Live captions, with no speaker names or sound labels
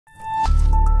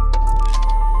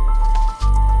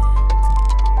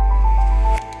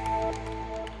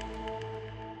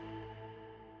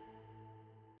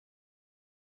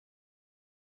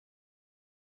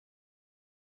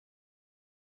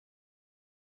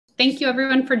Thank you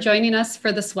everyone for joining us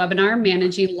for this webinar,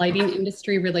 Managing Lighting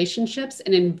Industry Relationships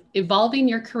and Evolving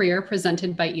Your Career,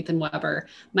 presented by Ethan Weber.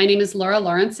 My name is Laura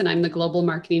Lawrence and I'm the Global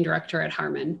Marketing Director at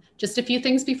Harman. Just a few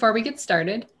things before we get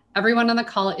started. Everyone on the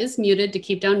call is muted to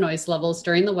keep down noise levels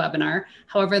during the webinar.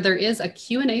 However, there is a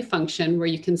Q&A function where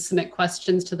you can submit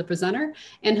questions to the presenter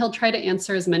and he'll try to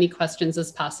answer as many questions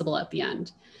as possible at the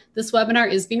end. This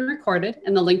webinar is being recorded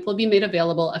and the link will be made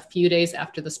available a few days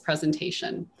after this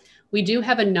presentation. We do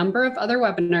have a number of other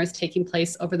webinars taking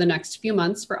place over the next few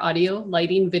months for audio,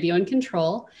 lighting, video, and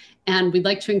control. And we'd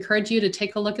like to encourage you to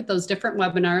take a look at those different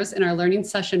webinars in our Learning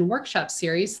Session Workshop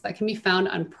series that can be found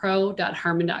on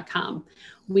pro.harman.com.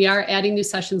 We are adding new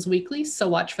sessions weekly, so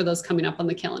watch for those coming up on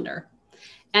the calendar.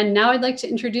 And now I'd like to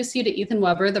introduce you to Ethan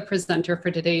Weber, the presenter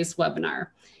for today's webinar.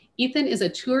 Ethan is a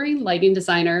touring lighting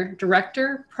designer,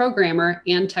 director, programmer,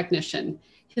 and technician.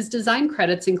 His design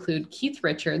credits include Keith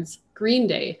Richards, Green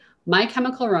Day, My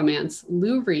Chemical Romance,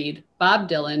 Lou Reed, Bob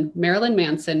Dylan, Marilyn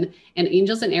Manson, and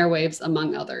Angels and Airwaves,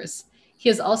 among others. He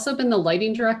has also been the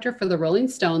lighting director for the Rolling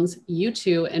Stones,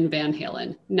 U2, and Van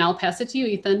Halen. Now I'll pass it to you,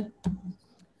 Ethan.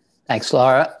 Thanks,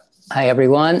 Laura. Hi,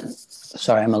 everyone.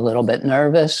 Sorry, I'm a little bit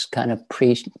nervous, kind of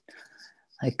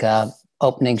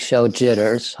opening show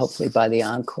jitters. Hopefully by the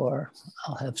encore,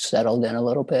 I'll have settled in a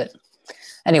little bit.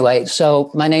 Anyway, so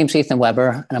my name's Ethan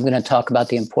Weber, and I'm going to talk about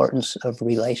the importance of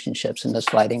relationships in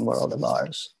this lighting world of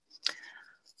ours.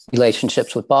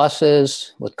 Relationships with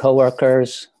bosses, with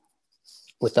coworkers,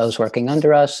 with those working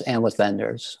under us, and with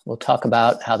vendors. We'll talk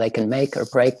about how they can make or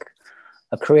break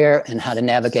a career and how to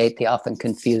navigate the often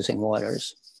confusing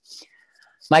waters.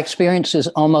 My experience is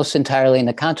almost entirely in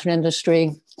the concert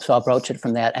industry, so I'll broach it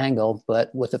from that angle,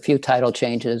 but with a few title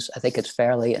changes, I think it's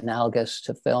fairly analogous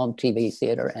to film, TV,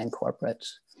 theater, and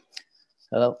corporates.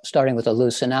 So starting with a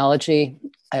loose analogy,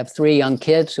 I have 3 young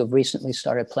kids who have recently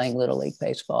started playing Little League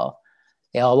Baseball.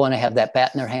 They all want to have that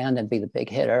bat in their hand and be the big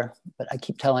hitter, but I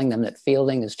keep telling them that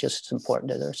fielding is just as important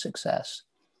to their success.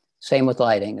 Same with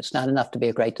lighting. It's not enough to be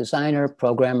a great designer,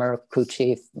 programmer, crew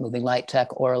chief, moving light tech,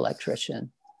 or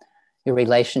electrician. Your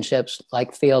relationships,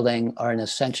 like fielding, are an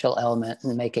essential element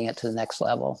in making it to the next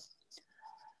level.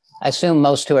 I assume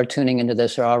most who are tuning into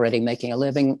this are already making a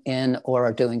living in or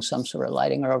are doing some sort of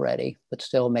lighting already, but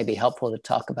still may be helpful to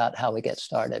talk about how we get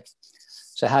started.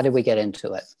 So how did we get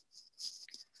into it?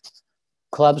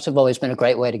 Clubs have always been a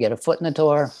great way to get a foot in the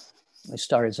door. We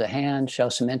start as a hand, show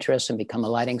some interest, and become a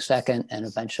lighting second, and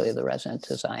eventually the resident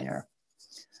designer.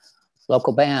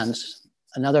 Local bands.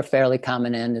 Another fairly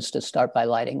common end is to start by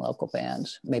lighting local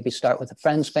bands. Maybe start with a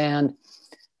friend's band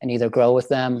and either grow with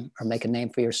them or make a name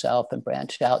for yourself and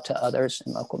branch out to others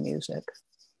in local music.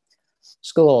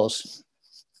 Schools.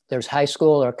 There's high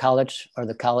school or college or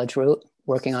the college route,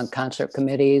 working on concert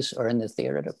committees or in the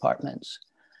theater departments.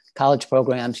 College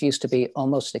programs used to be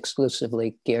almost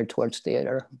exclusively geared towards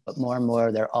theater, but more and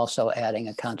more they're also adding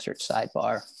a concert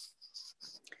sidebar.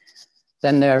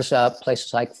 Then there's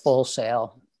places like Full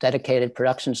Sail, dedicated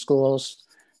production schools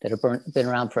that have been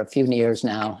around for a few years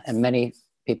now, and many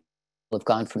people have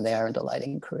gone from there into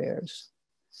lighting careers.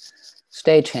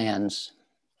 Stagehands.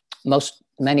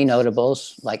 Many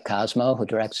notables, like Cosmo, who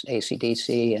directs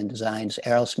AC/DC and designs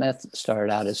Aerosmith,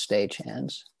 started out as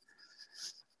stagehands.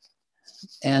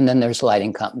 And then there's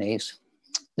lighting companies.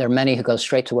 There are many who go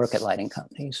straight to work at lighting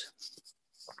companies.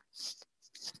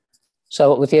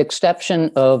 So with the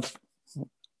exception of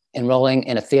enrolling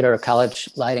in a theater or college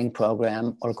lighting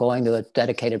program or going to a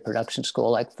dedicated production school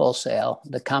like Full Sail,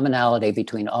 the commonality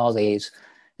between all these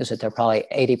is that they're probably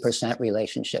 80%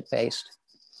 relationship based.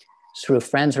 It's through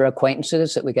friends or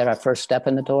acquaintances that we get our first step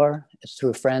in the door. It's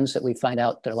through friends that we find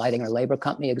out their lighting or labor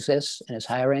company exists and is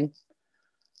hiring.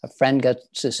 A friend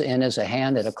gets us in as a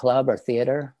hand at a club or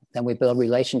theater. Then we build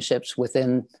relationships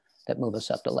within that move us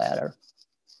up the ladder.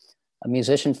 A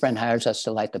musician friend hires us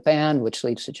to light the band, which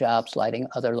leads to jobs lighting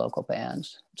other local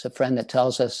bands. It's a friend that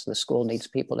tells us the school needs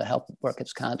people to help work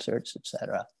its concerts,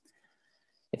 etc.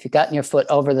 If you've gotten your foot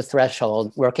over the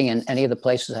threshold, working in any of the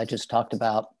places I just talked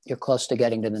about, you're close to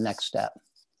getting to the next step.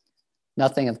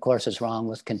 Nothing, of course, is wrong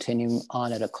with continuing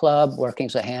on at a club, working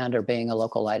as a hand, or being a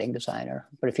local lighting designer.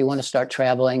 But if you want to start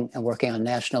traveling and working on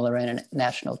national or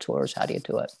international tours, how do you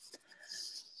do it?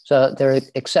 So there are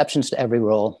exceptions to every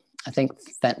rule. I think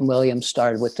Fenton Williams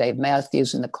started with Dave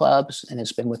Matthews in the clubs and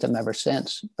has been with them ever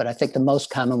since. But I think the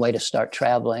most common way to start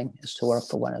traveling is to work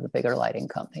for one of the bigger lighting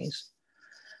companies.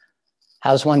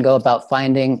 How does one go about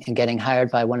finding and getting hired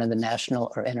by one of the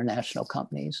national or international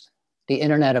companies? The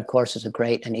internet, of course, is a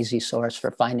great and easy source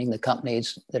for finding the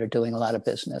companies that are doing a lot of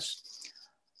business.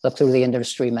 Look through the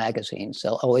industry magazines.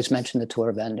 They'll always mention the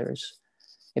tour vendors.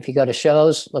 If you go to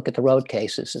shows, look at the road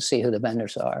cases to see who the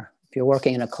vendors are. If you're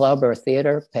working in a club or a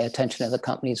theater, pay attention to the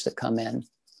companies that come in.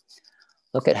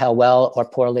 Look at how well or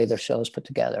poorly their shows put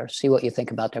together. See what you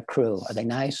think about their crew. Are they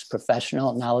nice,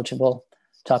 professional, knowledgeable?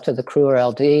 Talk to the crew or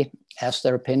LD, ask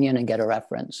their opinion and get a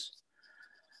reference.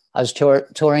 I was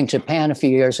touring Japan a few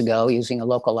years ago using a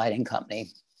local lighting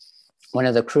company. One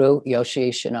of the crew,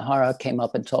 Yoshi Shinohara, came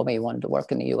up and told me he wanted to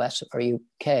work in the US or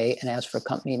UK and asked for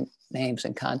company names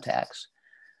and contacts.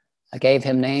 I gave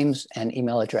him names and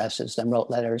email addresses, then wrote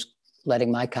letters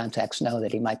letting my contacts know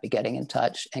that he might be getting in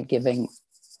touch and giving,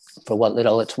 for what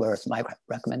little it's worth, my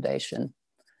recommendation.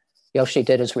 Yoshi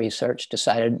did his research,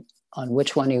 decided on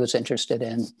which one he was interested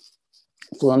in,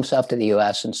 flew himself to the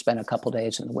US and spent a couple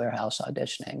days in the warehouse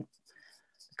auditioning.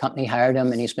 The company hired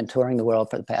him and he's been touring the world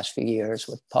for the past few years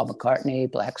with Paul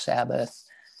McCartney, Black Sabbath,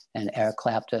 and Eric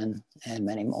Clapton, and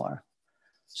many more.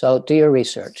 So do your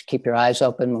research, keep your eyes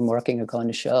open when working or going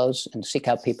to shows, and seek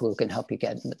out people who can help you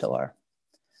get in the door.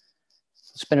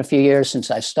 It's been a few years since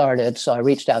I started, so I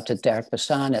reached out to Derek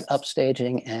Bassan at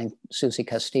Upstaging and Susie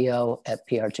Castillo at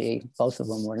PRG. Both of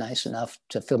them were nice enough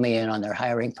to fill me in on their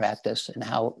hiring practice and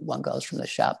how one goes from the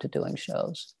shop to doing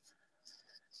shows.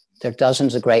 There are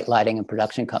dozens of great lighting and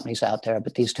production companies out there,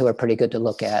 but these two are pretty good to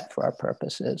look at for our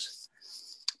purposes.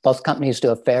 Both companies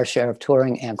do a fair share of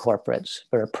touring and corporates,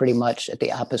 but are pretty much at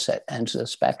the opposite ends of the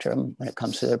spectrum when it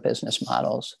comes to their business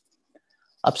models.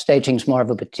 Upstaging is more of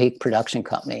a boutique production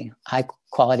company, high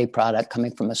quality product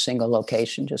coming from a single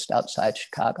location just outside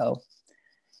Chicago.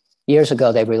 Years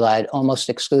ago, they relied almost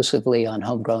exclusively on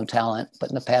homegrown talent, but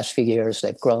in the past few years,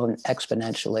 they've grown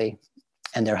exponentially,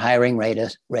 and their hiring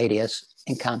radius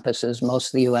encompasses most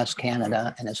of the US,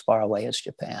 Canada, and as far away as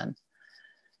Japan.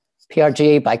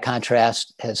 PRG, by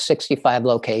contrast, has 65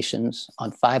 locations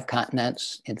on 5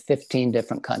 continents in 15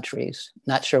 different countries.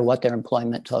 Not sure what their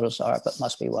employment totals are, but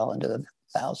must be well into the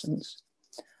thousands.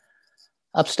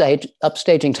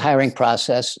 Upstaging's hiring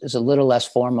process is a little less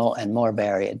formal and more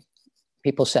varied.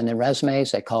 People send in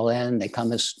resumes, they call in, they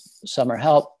come as summer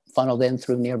help, funneled in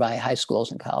through nearby high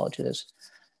schools and colleges.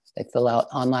 They fill out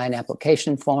online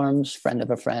application forms, friend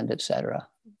of a friend, etc.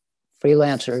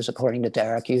 Freelancers, according to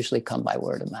Derek, usually come by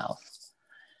word of mouth.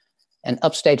 An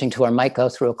upstaging tour might go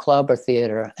through a club or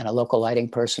theater, and a local lighting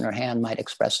person or hand might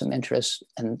express some interest,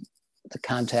 and the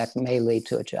contact may lead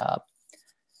to a job.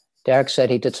 Derek said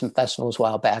he did some festivals a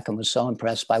while back and was so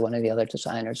impressed by one of the other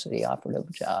designers that he offered him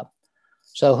a job.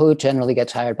 So who generally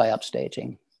gets hired by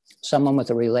upstaging? Someone with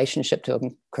a relationship to a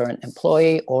current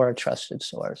employee or a trusted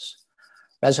source.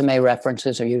 Resume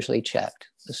references are usually checked.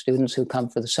 The students who come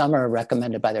for the summer are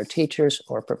recommended by their teachers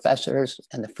or professors,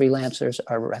 and the freelancers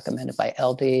are recommended by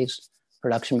LDs,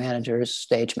 production managers,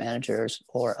 stage managers,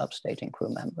 or upstaging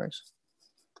crew members.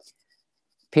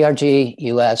 PRG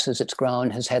US, as it's grown,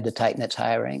 has had to tighten its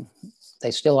hiring.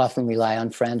 They still often rely on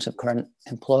friends of current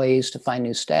employees to find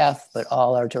new staff, but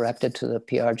all are directed to the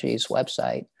PRG's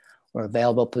website, where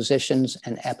available positions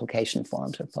and application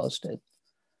forms are posted.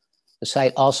 The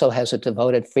site also has a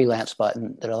devoted freelance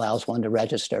button that allows one to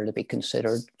register to be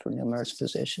considered for numerous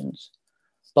positions.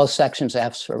 Both sections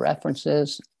ask for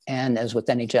references, and as with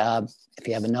any job, if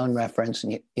you have a known reference,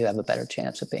 you have a better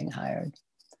chance of being hired.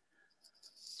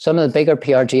 Some of the bigger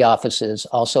PRG offices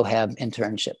also have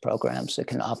internship programs that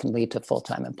can often lead to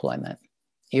full-time employment.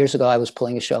 Years ago, I was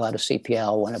pulling a show out of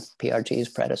CPL, one of PRG's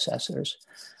predecessors.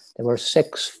 There were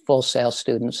 6 Full Sail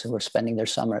students who were spending their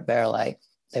summer at Vari-Lite.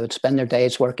 They would spend their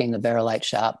days working in the Vari-Lite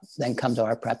shop, then come to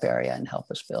our prep area and help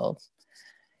us build.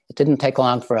 It didn't take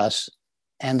long for us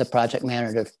and the project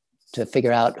manager to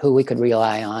figure out who we could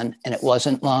rely on, and it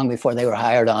wasn't long before they were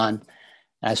hired on.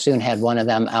 And I soon had one of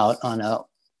them out on a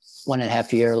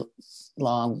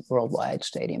 1.5-year-long worldwide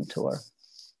stadium tour.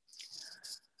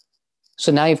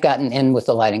 So now you've gotten in with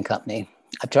the lighting company.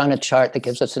 I've drawn a chart that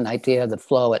gives us an idea of the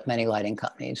flow at many lighting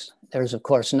companies. There's, of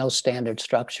course, no standard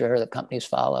structure that companies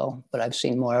follow, but I've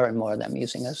seen more and more of them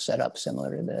using a setup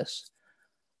similar to this.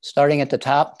 Starting at the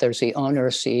top, there's the owner or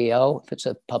CEO, if it's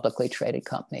a publicly traded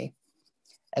company.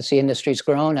 As the industry's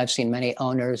grown, I've seen many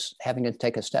owners having to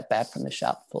take a step back from the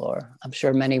shop floor. I'm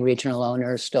sure many regional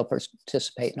owners still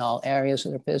participate in all areas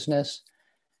of their business.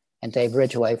 And Dave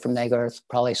Ridgway from Nagarth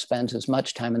probably spends as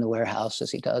much time in the warehouse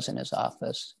as he does in his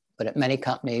office. But at many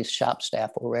companies, shop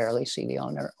staff will rarely see the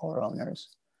owner or owners.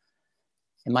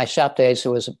 In my shop days,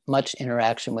 there was much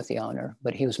interaction with the owner,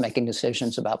 but he was making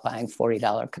decisions about buying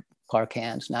 $40 car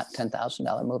cans, not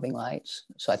 $10,000 moving lights.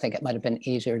 So I think it might have been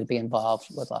easier to be involved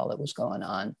with all that was going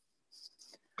on.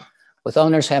 With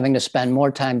owners having to spend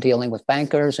more time dealing with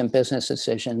bankers and business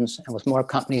decisions, and with more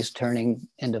companies turning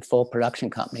into full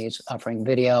production companies offering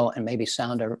video and maybe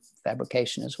sound or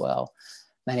fabrication as well,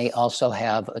 many also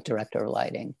have a director of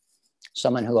lighting,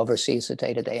 someone who oversees the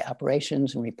day-to-day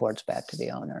operations and reports back to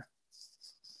the owner.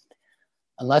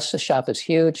 Unless the shop is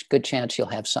huge, good chance you'll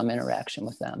have some interaction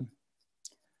with them.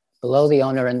 Below the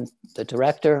owner and the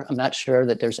director, I'm not sure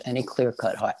that there's any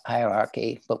clear-cut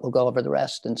hierarchy, but we'll go over the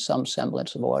rest in some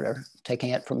semblance of order,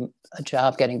 taking it from a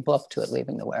job getting booked to it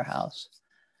leaving the warehouse.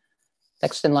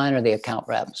 Next in line are the account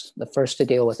reps, the first to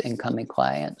deal with incoming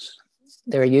clients.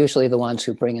 They're usually the ones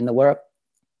who bring in the work,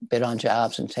 bid on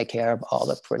jobs, and take care of all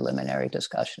the preliminary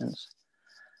discussions.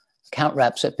 Account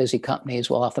reps at busy companies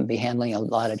will often be handling a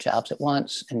lot of jobs at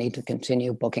once and need to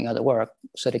continue booking other work.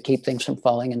 So to keep things from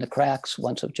falling into cracks,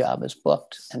 once a job is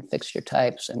booked and fixture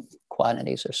types and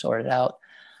quantities are sorted out,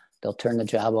 they'll turn the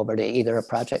job over to either a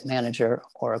project manager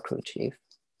or a crew chief.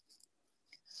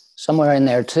 Somewhere in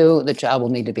there too, the job will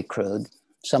need to be crewed.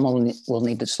 Someone will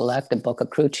need to select and book a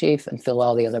crew chief and fill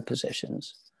all the other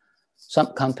positions. Some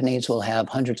companies will have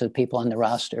hundreds of people on the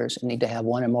rosters and need to have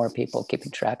one or more people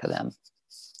keeping track of them.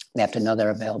 They have to know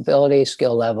their availability,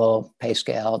 skill level, pay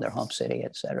scale, their home city,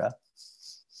 et cetera.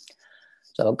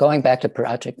 So going back to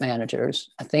project managers,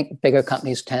 I think bigger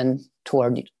companies tend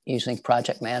toward using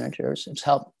project managers. It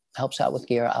helps out with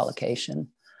gear allocation.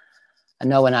 I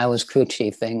know when I was crew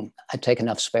chiefing, I'd take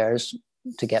enough spares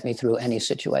to get me through any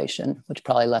situation, which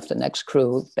probably left the next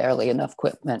crew barely enough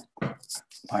equipment,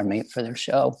 for their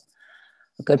show.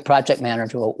 A good project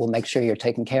manager will make sure you're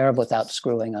taken care of without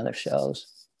screwing other shows.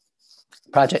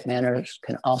 Project managers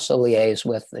can also liaise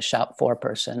with the shop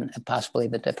foreperson and possibly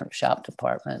the different shop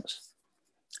departments.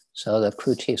 So the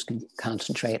crew chiefs can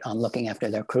concentrate on looking after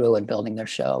their crew and building their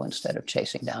show instead of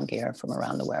chasing down gear from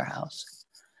around the warehouse.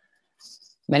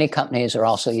 Many companies are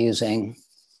also using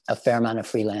a fair amount of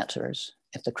freelancers.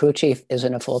 If the crew chief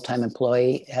isn't a full-time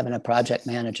employee, having a project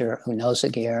manager who knows the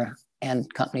gear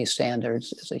and company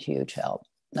standards is a huge help.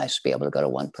 Nice to be able to go to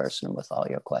one person with all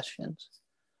your questions.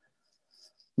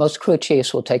 Most crew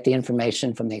chiefs will take the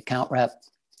information from the account rep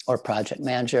or project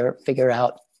manager, figure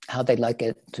out how they'd like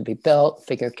it to be built,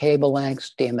 figure cable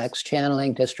lengths, DMX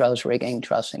channeling, distros, rigging,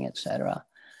 trussing, et cetera.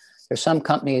 There's some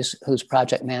companies whose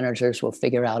project managers will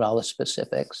figure out all the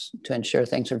specifics to ensure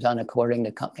things are done according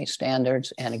to company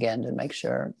standards, and again, to make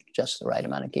sure just the right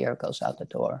amount of gear goes out the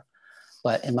door.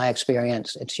 But in my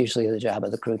experience, it's usually the job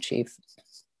of the crew chief.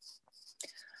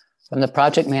 From the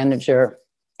project manager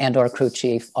and or crew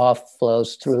chief, all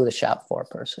flows through the shop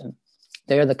foreperson.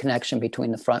 They're the connection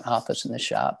between the front office and the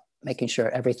shop, making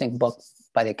sure everything booked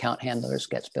by the account handlers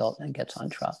gets built and gets on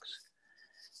trucks.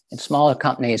 In smaller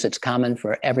companies, it's common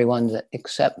for everyone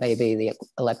except maybe the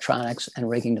electronics and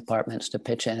rigging departments to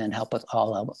pitch in and help with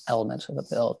all elements of a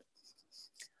build.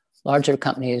 Larger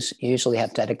companies usually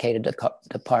have dedicated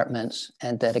departments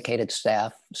and dedicated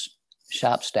staff,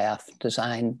 shop staff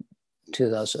designed to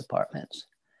those departments.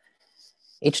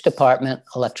 Each department,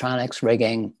 electronics,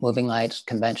 rigging, moving lights,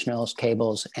 conventionals,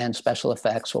 cables, and special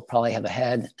effects will probably have a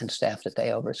head and staff that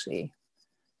they oversee.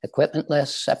 Equipment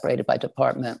lists separated by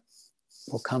department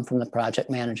will come from the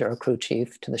project manager or crew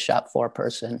chief to the shop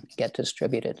foreperson, get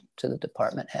distributed to the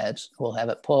department heads who will have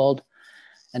it pulled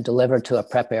and delivered to a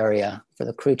prep area for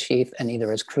the crew chief and either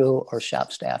his crew or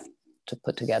shop staff to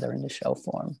put together into show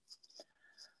form.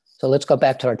 So let's go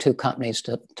back to our two companies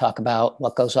to talk about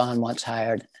what goes on once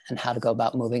hired and how to go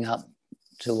about moving up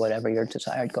to whatever your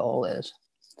desired goal is.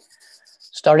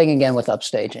 Starting again with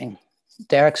upstaging.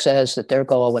 Derek says that their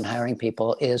goal when hiring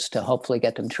people is to hopefully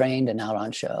get them trained and out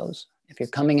on shows. If you're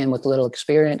coming in with little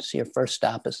experience, your first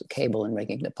stop is the cable and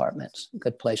rigging departments. A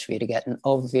good place for you to get an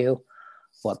overview of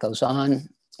what goes on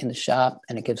in the shop,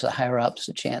 and it gives the higher ups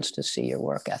a chance to see your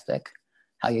work ethic,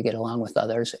 how you get along with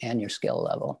others, and your skill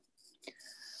level.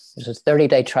 There's a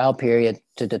 30-day trial period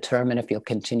to determine if you'll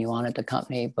continue on at the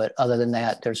company, but other than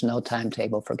that, there's no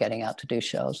timetable for getting out to do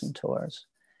shows and tours.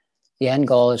 The end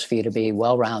goal is for you to be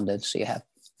well-rounded, so you have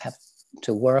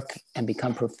to work and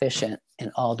become proficient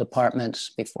in all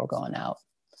departments before going out.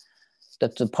 The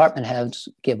department heads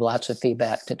give lots of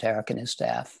feedback to Derek and his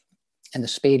staff, and the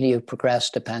speed you progress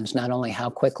depends not only how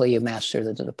quickly you master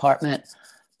the department,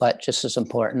 but just as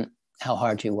important, how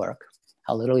hard you work,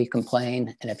 how little you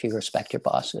complain, and if you respect your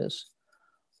bosses.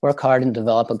 Work hard and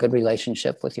develop a good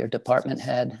relationship with your department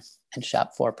head and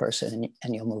shop foreperson,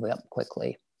 and you'll move up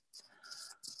quickly.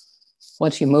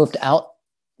 Once you moved out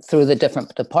through the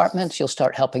different departments, you'll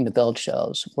start helping to build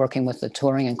shows, working with the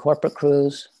touring and corporate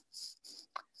crews.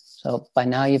 So by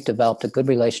now you've developed a good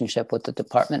relationship with the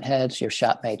department heads, your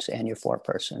shop mates, and your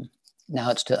foreperson. Now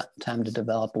it's time to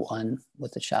develop one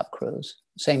with the shop crews.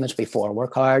 Same as before,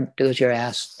 work hard, do as you're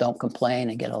asked, don't complain,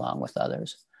 and get along with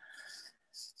others.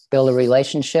 Build a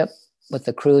relationship with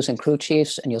the crews and crew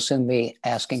chiefs, and they'll soon be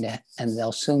asking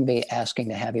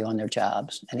to have you on their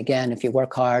jobs. And again, if you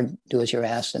work hard, do as you're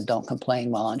asked, and don't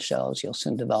complain while on shows, you'll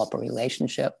soon develop a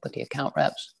relationship with the account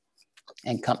reps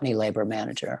and company labor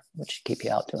manager, which keep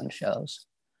you out doing shows.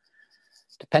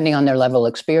 Depending on their level of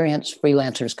experience,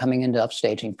 freelancers coming into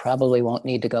upstaging probably won't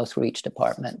need to go through each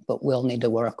department, but will need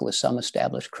to work with some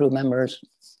established crew members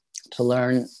to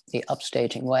learn the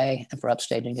upstaging way and for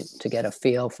upstaging to get a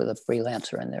feel for the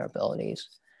freelancer and their abilities.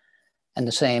 And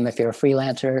the same, if you're a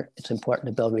freelancer, it's important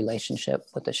to build relationship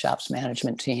with the shop's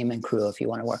management team and crew if you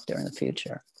want to work there in the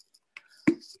future.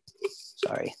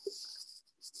 Sorry.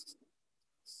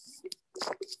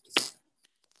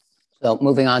 So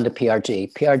moving on to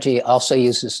PRG. PRG also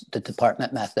uses the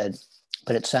department method,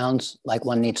 but it sounds like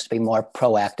one needs to be more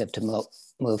proactive to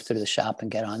move through the shop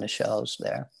and get on to shows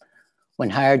there.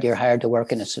 When hired, you're hired to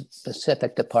work in a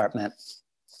specific department,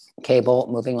 cable,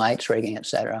 moving lights, rigging,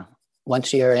 etc.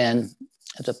 Once you're in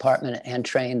a department and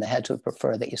trained, the heads would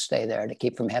prefer that you stay there to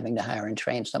keep from having to hire and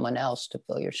train someone else to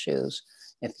fill your shoes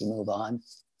if you move on.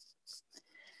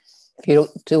 If you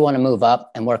do want to move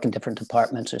up and work in different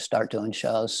departments or start doing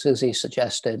shows, Susie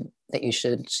suggested that you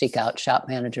should seek out shop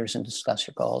managers and discuss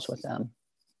your goals with them.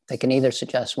 They can either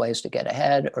suggest ways to get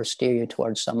ahead or steer you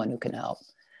towards someone who can help.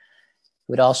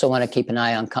 You would also want to keep an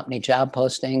eye on company job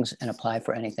postings and apply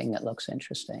for anything that looks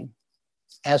interesting.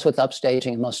 As with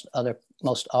upstaging and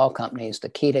most all companies, the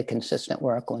key to consistent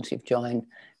work once you've joined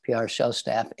PR show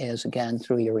staff is, again,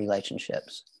 through your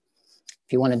relationships.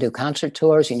 If you want to do concert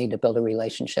tours, you need to build a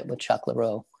relationship with Chuck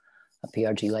LaRue, a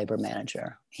PRG labor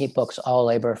manager. He books all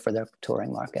labor for their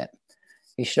touring market.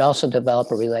 You should also develop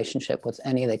a relationship with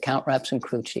any of the account reps and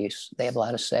crew chiefs. They have a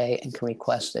lot to say and can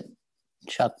request that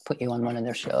Chuck put you on one of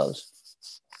their shows.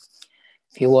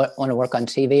 If you want to work on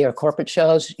TV or corporate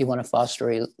shows, you want to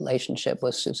foster a relationship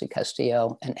with Susie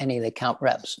Castillo and any of the account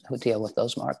reps who deal with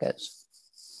those markets.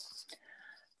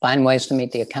 Find ways to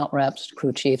meet the account reps,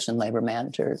 crew chiefs, and labor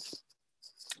managers.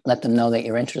 Let them know that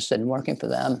you're interested in working for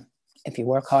them. If you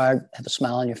work hard, have a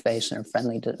smile on your face and a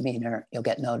friendly demeanor, you'll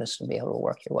get noticed and be able to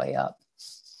work your way up.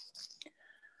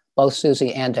 Both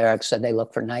Susie and Derek said they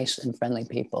look for nice and friendly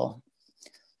people.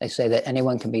 They say that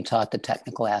anyone can be taught the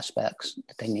technical aspects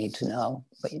that they need to know,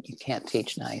 but you can't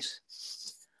teach nice.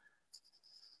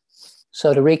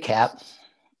 So to recap,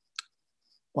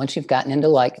 once you've gotten into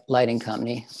lighting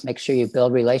company, make sure you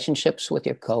build relationships with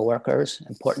your coworkers.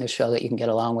 Important to show that you can get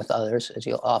along with others, as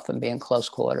you'll often be in close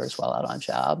quarters while out on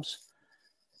jobs.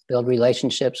 Build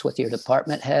relationships with your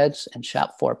department heads and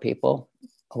shop floor people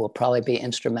who will probably be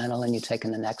instrumental in you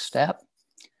taking the next step.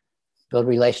 Build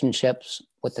relationships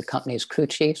with the company's crew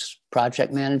chiefs,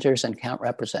 project managers, and account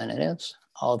representatives,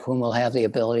 all of whom will have the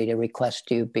ability to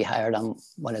request you be hired on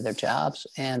one of their jobs.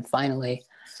 And finally,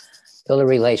 build a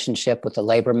relationship with the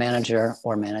labor manager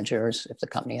or managers if the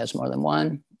company has more than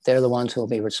one. They're the ones who will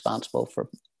be responsible for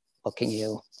booking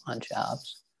you on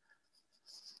jobs.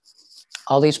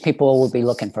 All these people will be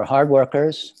looking for hard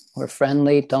workers who are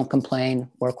friendly, don't complain,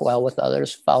 work well with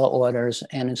others, follow orders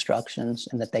and instructions,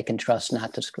 and that they can trust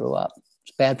not to screw up.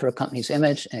 It's bad for a company's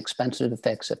image and expensive to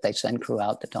fix if they send crew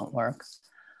out that don't work.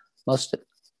 Most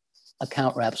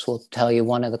account reps will tell you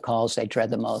one of the calls they dread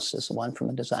the most is the one from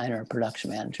a designer or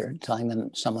production manager telling them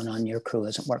someone on your crew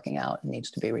isn't working out and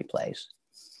needs to be replaced.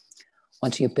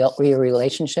 Once you've built your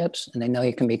relationships and they know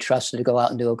you can be trusted to go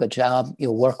out and do a good job,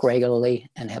 you'll work regularly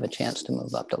and have a chance to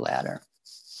move up the ladder.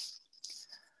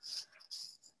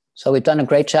 So we've done a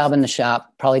great job in the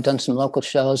shop, probably done some local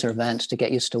shows or events to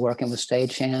get used to working with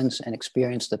stagehands and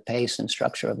experience the pace and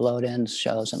structure of load-ins,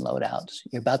 shows, and load-outs.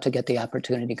 You're about to get the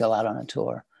opportunity to go out on a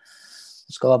tour.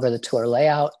 Let's go over the tour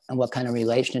layout and what kind of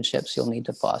relationships you'll need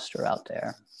to foster out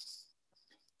there.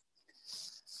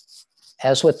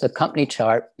 As with the company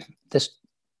chart, this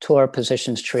tour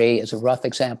positions tree is a rough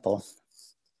example.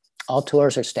 All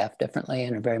tours are staffed differently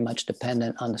and are very much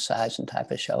dependent on the size and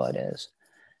type of show it is.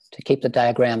 To keep the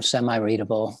diagram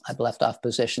semi-readable, I've left off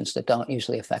positions that don't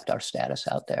usually affect our status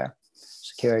out there: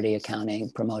 security, accounting,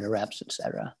 promoter reps,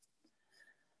 etc.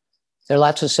 There are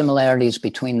lots of similarities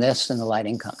between this and the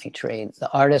lighting company tree. The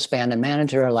artist, band, and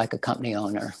manager are like a company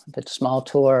owner. If it's a small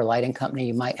tour or lighting company,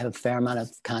 you might have a fair amount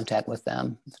of contact with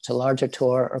them. If it's a larger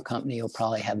tour or company, you'll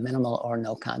probably have minimal or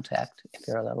no contact if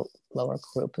you're a little lower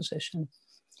crew position.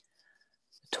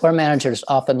 The tour manager is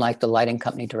often like the lighting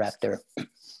company director,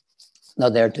 though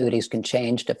their duties can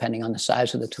change depending on the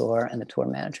size of the tour and the tour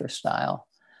manager's style.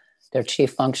 Their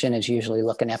chief function is usually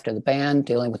looking after the band,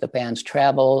 dealing with the band's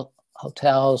travel,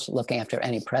 hotels, looking after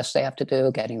any press they have to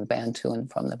do, getting the band to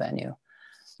and from the venue.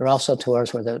 There are also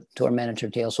tours where the tour manager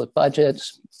deals with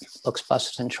budgets, books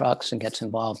buses and trucks, and gets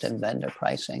involved in vendor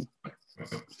pricing.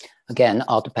 Again,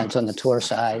 all depends on the tour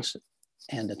size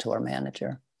and the tour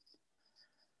manager.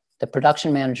 The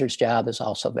production manager's job is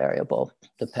also variable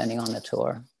depending on the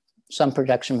tour. Some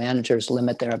production managers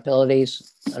limit their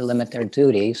abilities or limit their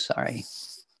duties, sorry.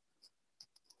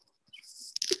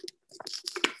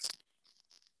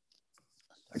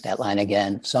 Start that line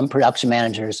again. Some production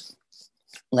managers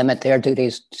limit their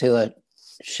duties to a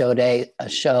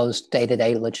show's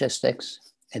day-to-day logistics,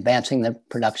 advancing the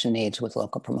production needs with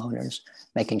local promoters,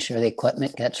 making sure the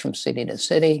equipment gets from city to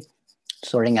city,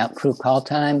 sorting out crew call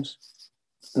times,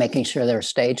 making sure there are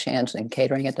stagehands and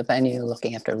catering at the venue,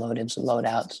 looking after load-ins and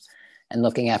load-outs, and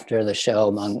looking after the show,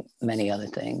 among many other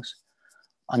things.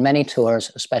 On many tours,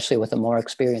 especially with a more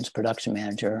experienced production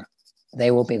manager,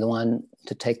 they will be the one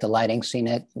to take the lighting,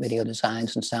 scenic, video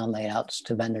designs, and sound layouts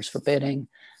to vendors for bidding.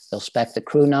 They'll spec the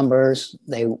crew numbers.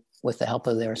 They, with the help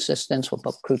of their assistants, will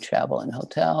book crew travel and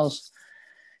hotels.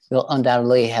 You'll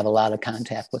undoubtedly have a lot of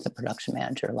contact with the production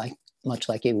manager, much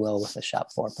like you will with a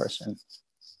shop floor person.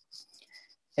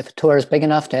 If a tour is big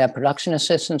enough to have production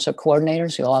assistants or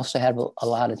coordinators, you'll also have a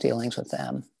lot of dealings with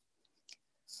them.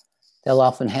 They'll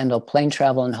often handle plane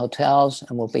travel and hotels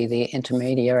and will be the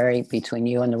intermediary between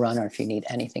you and the runner if you need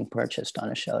anything purchased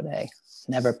on a show day.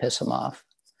 Never piss them off.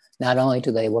 Not only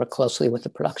do they work closely with the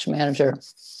production manager,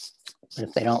 but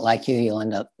if they don't like you, you'll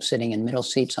end up sitting in middle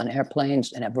seats on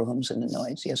airplanes and have rooms in the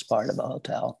noisiest part of a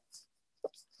hotel.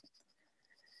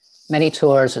 Many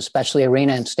tours, especially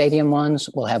arena and stadium ones,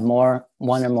 will have one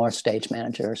or more stage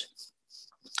managers.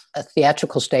 A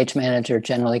theatrical stage manager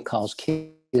generally calls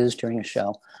cues during a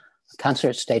show. A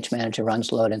concert stage manager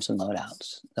runs load-ins and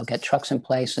load-outs. They'll get trucks in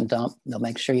place and dump. They'll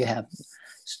make sure you have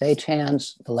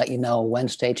stagehands. They'll let you know when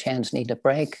stagehands need to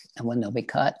break and when they'll be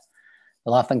cut.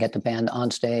 They'll often get the band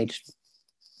on stage,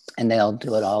 and they'll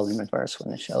do it all in reverse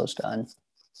when the show's done.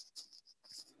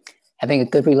 Having a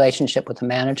good relationship with the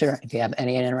manager, if you have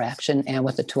any interaction, and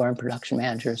with the tour and production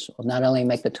managers will not only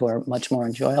make the tour much more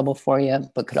enjoyable for you,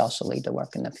 but could also lead to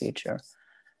work in the future.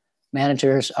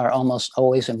 Managers are almost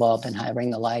always involved in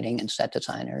hiring the lighting and set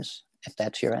designers, if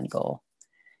that's your end goal.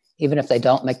 Even if they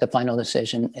don't make the final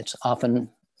decision, it's often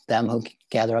them who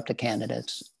gather up the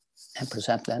candidates and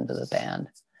present them to the band.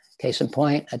 Case in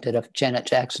point, I did a Janet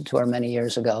Jackson tour many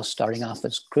years ago, starting off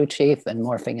as crew chief and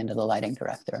morphing into the lighting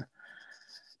director.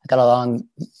 I got along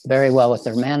very well with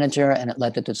their manager, and it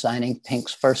led to designing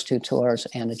Pink's first 2 tours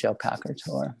and the Joe Cocker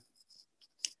tour.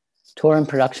 Tour and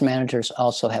production managers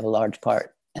also have a large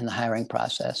part in the hiring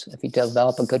process. If you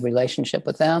develop a good relationship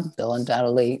with them, they'll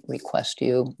undoubtedly request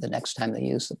you the next time they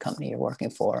use the company you're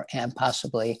working for, and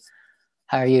possibly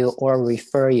hire you or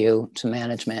refer you to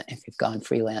management if you've gone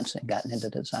freelance and gotten into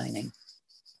designing.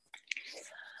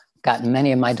 Gotten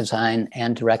many of my design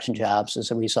and direction jobs as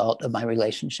a result of my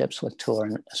relationships with tour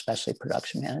and especially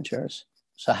production managers.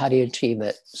 So how do you achieve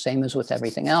it? Same as with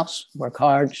everything else. Work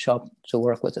hard, show up to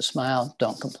work with a smile,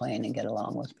 don't complain, and get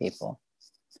along with people.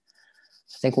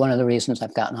 I think one of the reasons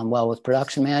I've gotten on well with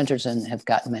production managers and have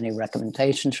gotten many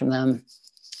recommendations from them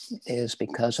is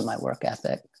because of my work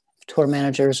ethic. Tour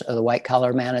managers are the white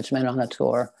collar management on a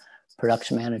tour.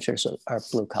 Production managers are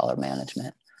blue collar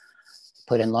management.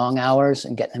 Put in long hours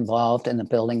and get involved in the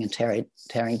building and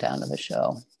tearing down of a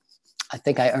show. I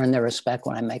think I earn their respect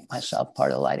when I make myself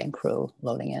part of the lighting crew,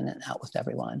 loading in and out with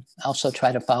everyone. I also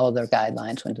try to follow their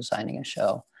guidelines when designing a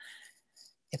show.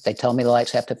 If they tell me the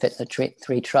lights have to fit in the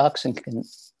 3 trucks and can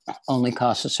only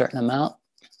cost a certain amount,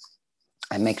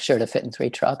 I make sure to fit in 3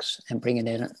 trucks and bring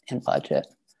it in budget.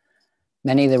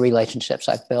 Many of the relationships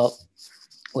I've built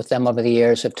with them over the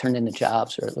years have turned into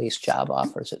jobs, or at least job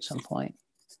offers at some point.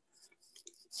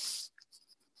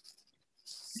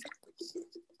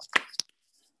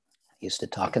 Used to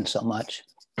talking so much.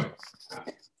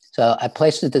 So I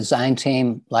placed the design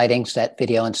team, lighting, set,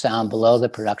 video, and sound below the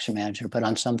production manager, but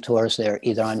on some tours, they're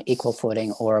either on equal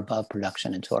footing or above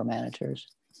production and tour managers.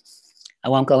 I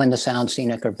won't go into sound,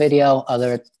 scenic, or video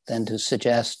other than to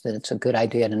suggest that it's a good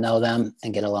idea to know them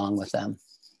and get along with them.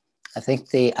 I think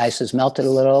the ice has melted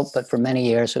a little, but for many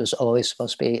years, it was always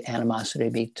supposed to be animosity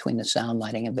between the sound,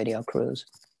 lighting, and video crews.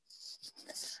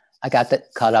 I got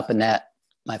caught up in that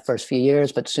my first few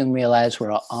years, but soon realized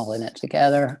we're all in it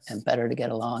together and better to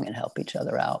get along and help each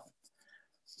other out.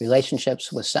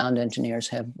 Relationships with sound engineers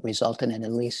have resulted in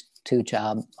at least 2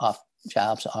 jobs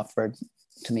offered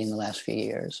to me in the last few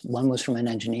years. One was from an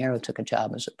engineer who took a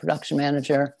job as a production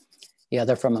manager, the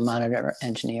other from a monitor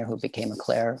engineer who became a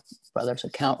Clare Brothers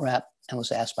account rep, and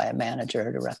was asked by a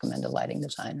manager to recommend a lighting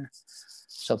designer.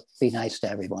 So be nice to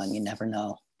everyone, you never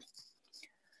know.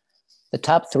 The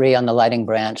top 3 on the lighting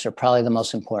branch are probably the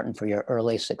most important for your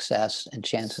early success and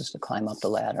chances to climb up the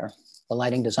ladder. The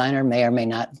lighting designer may or may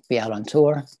not be out on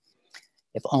tour.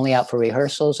 If only out for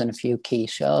rehearsals and a few key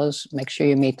shows, make sure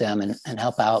you meet them and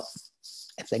help out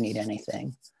if they need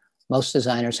anything. Most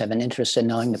designers have an interest in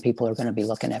knowing the people who are going to be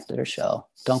looking after their show.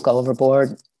 Don't go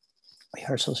overboard.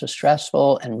 Rehearsals are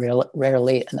stressful and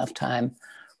rarely enough time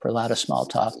for a lot of small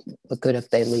talk, but good if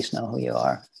they at least know who you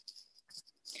are.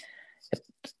 If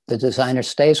the designer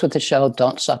stays with the show,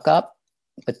 don't suck up,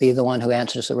 but be the one who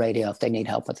answers the radio if they need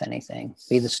help with anything.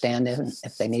 Be the stand-in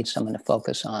if they need someone to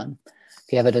focus on.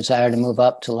 If you have a desire to move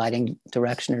up to lighting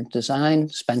direction or design,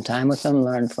 spend time with them,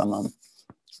 learn from them.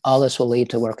 All this will lead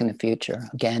to work in the future.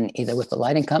 Again, either with the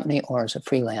lighting company or as a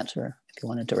freelancer if you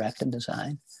want to direct and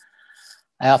design.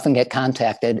 I often get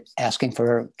contacted asking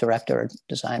for director or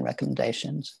design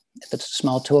recommendations. If it's a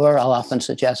small tour, I'll often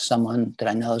suggest someone that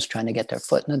I know is trying to get their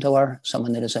foot in the door,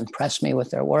 someone that has impressed me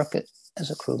with their work as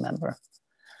a crew member.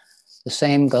 The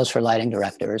same goes for lighting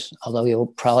directors, although you'll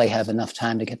probably have enough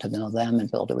time to get to know them and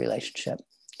build a relationship.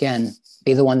 Again,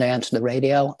 be the one to answer the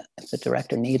radio. If the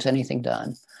director needs anything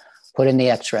done, put in the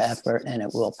extra effort and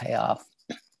it will pay off.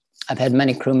 I've had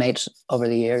many crewmates over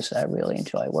the years that I really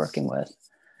enjoy working with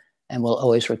and will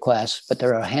always request, but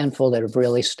there are a handful that have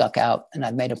really stuck out and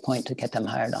I've made a point to get them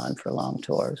hired on for long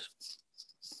tours.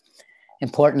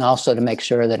 Important also to make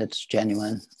sure that it's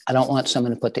genuine. I don't want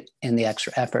someone to put in the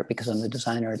extra effort because I'm the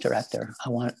designer or director. I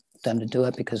want them to do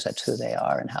it because that's who they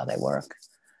are and how they work.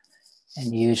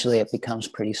 And usually it becomes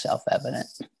pretty self-evident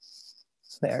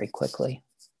very quickly.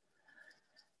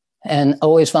 And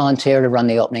always volunteer to run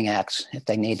the opening acts if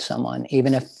they need someone,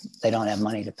 even if they don't have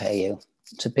money to pay you.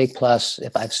 It's a big plus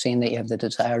if I've seen that you have the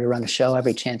desire to run a show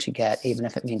every chance you get, even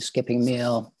if it means skipping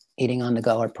meal, eating on the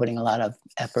go, or putting a lot of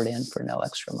effort in for no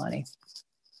extra money.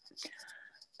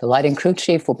 The lighting crew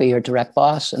chief will be your direct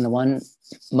boss and the one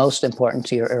most important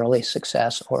to your early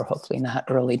success or hopefully not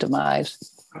early demise.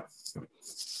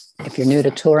 If you're new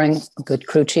to touring, a good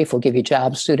crew chief will give you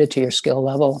jobs suited to your skill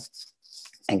level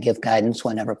and give guidance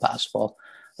whenever possible,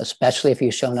 especially if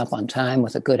you've shown up on time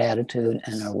with a good attitude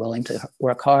and are willing to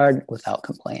work hard without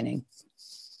complaining.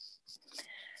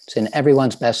 It's in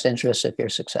everyone's best interest if you're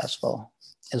successful.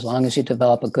 As long as you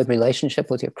develop a good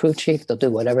relationship with your crew chief, they'll do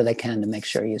whatever they can to make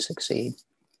sure you succeed.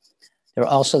 They're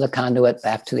also the conduit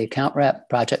back to the account rep,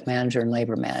 project manager, and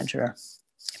labor manager.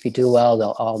 If you do well,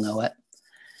 they'll all know it.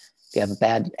 If you have a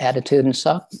bad attitude and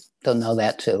suck, they'll know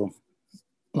that too.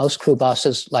 Most crew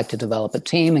bosses like to develop a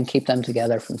team and keep them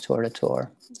together from tour to tour.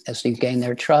 As you gain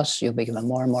their trust, you'll be given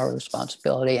more and more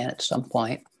responsibility, and at some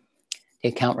point, the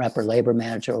account rep or labor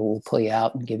manager will pull you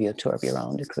out and give you a tour of your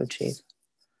own to crew chief.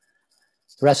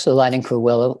 The rest of the lighting crew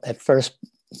will at first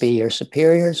be your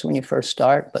superiors when you first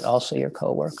start, but also your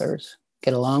coworkers.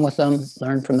 Get along with them,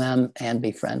 learn from them, and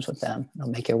be friends with them. It'll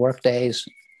make your work days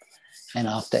and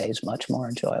off days much more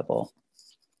enjoyable.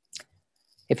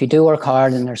 If you do work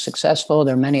hard and they're successful,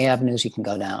 there are many avenues you can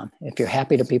go down. If you're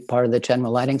happy to be part of the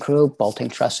general lighting crew, bolting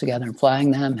truss together and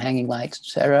flying them, hanging lights,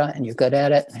 etc., and you're good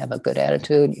at it and have a good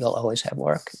attitude, you'll always have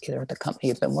work, either at the company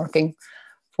you've been working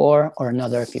for or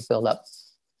another if you build up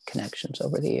connections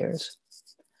over the years.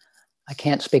 I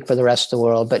can't speak for the rest of the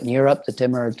world, but in Europe, the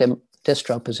dimmer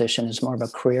distro position is more of a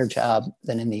career job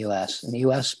than in the US. In the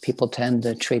US, people tend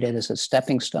to treat it as a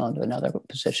stepping stone to another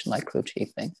position like crew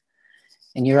chiefing.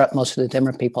 In Europe, most of the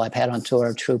dimmer people I've had on tour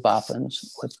are true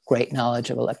boffins with great knowledge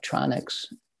of electronics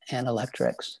and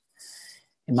electrics.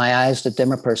 In my eyes, the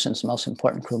dimmer person is the most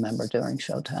important crew member during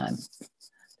showtime.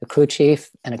 The crew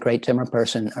chief and a great dimmer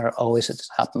person are always at the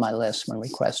top of my list when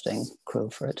requesting crew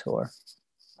for a tour.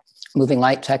 Moving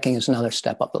light teching is another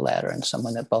step up the ladder and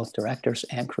someone that both directors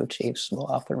and crew chiefs will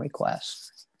often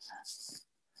request.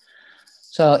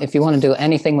 So if you want to do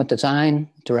anything with design,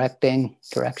 directing,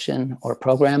 direction, or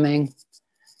programming,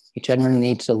 you generally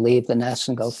need to leave the nest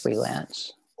and go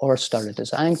freelance or start a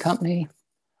design company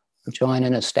or join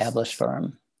an established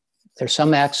firm. There's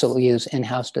some acts that will use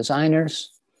in-house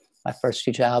designers. My first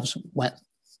few jobs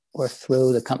were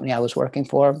through the company I was working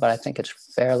for, but I think it's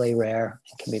fairly rare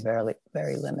and can be very,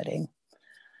 very limiting.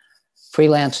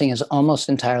 Freelancing is almost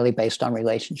entirely based on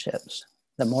relationships.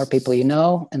 The more people you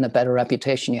know and the better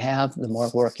reputation you have, the more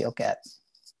work you'll get.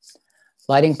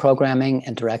 Lighting, programming,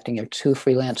 and directing are two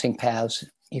freelancing paths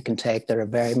you can take that are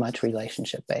very much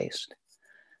relationship-based.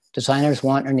 Designers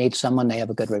want or need someone they have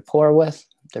a good rapport with.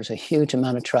 There's a huge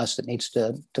amount of trust that needs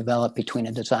to develop between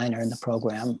a designer and the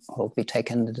program who will be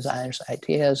taking the designer's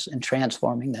ideas and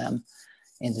transforming them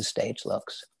into stage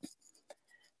looks.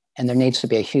 And there needs to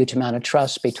be a huge amount of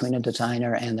trust between a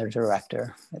designer and their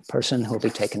director, the person who will be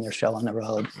taking their show on the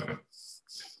road.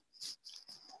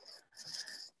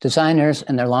 Designers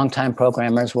and their longtime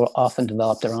programmers will often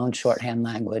develop their own shorthand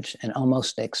language and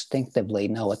almost instinctively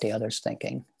know what the other's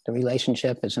thinking. The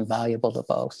relationship is invaluable to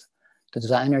both. The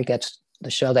designer gets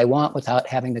the show they want without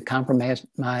having to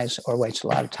compromise or waste a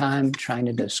lot of time trying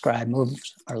to describe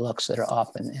moves or looks that are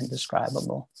often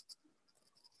indescribable.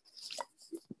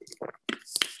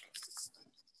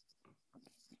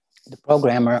 The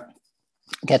programmer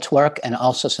gets work and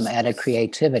also some added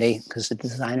creativity because the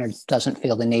designer doesn't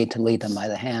feel the need to lead them by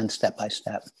the hand step by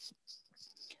step.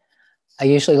 I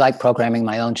usually like programming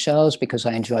my own shows because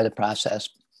I enjoy the process,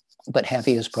 but have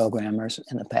used programmers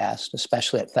in the past,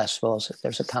 especially at festivals if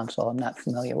there's a council I'm not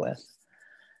familiar with.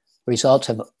 Results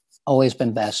have always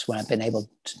been best when I've been able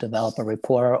to develop a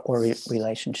rapport or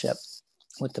relationship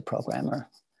with the programmer.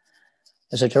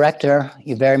 As a director,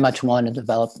 you very much want to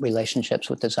develop relationships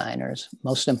with designers.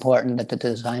 Most important that the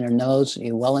designer knows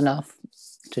you well enough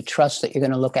to trust that you're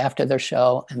going to look after their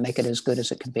show and make it as good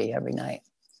as it can be every night.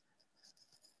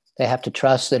 They have to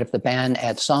trust that if the band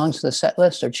adds songs to the set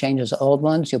list or changes old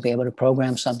ones, you'll be able to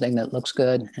program something that looks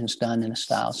good and is done in a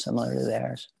style similar to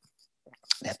theirs.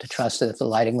 They have to trust that if the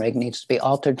lighting rig needs to be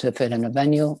altered to fit in a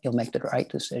venue, you'll make the right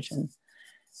decision.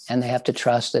 And they have to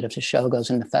trust that if the show goes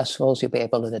into festivals, you'll be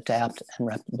able to adapt and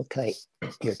replicate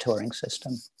your touring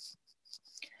system.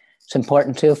 It's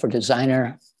important too for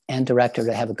designer and director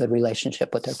to have a good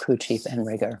relationship with their crew chief and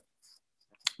rigger.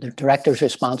 The director is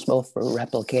responsible for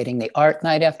replicating the art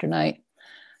night after night.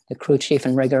 The crew chief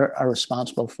and rigger are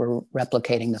responsible for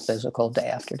replicating the physical day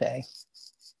after day.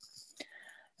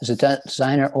 As a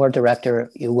designer or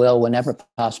director, you will, whenever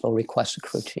possible, request a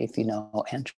crew chief you know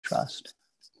and trust.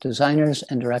 Designers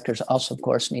and directors also, of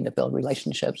course, need to build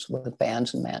relationships with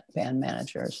bands and band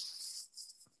managers.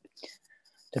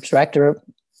 The director,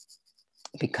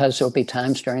 because there will be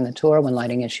times during the tour when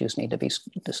lighting issues need to be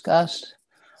discussed,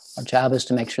 our job is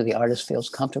to make sure the artist feels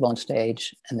comfortable on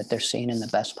stage and that they're seen in the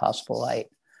best possible light.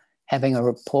 Having a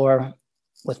rapport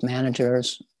with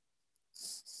managers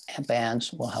and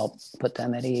bands will help put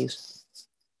them at ease.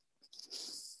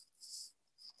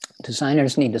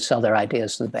 Designers need to sell their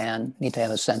ideas to the band, need to have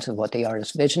a sense of what the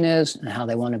artist's vision is and how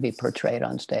they want to be portrayed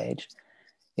on stage.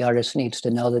 The artist needs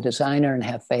to know the designer and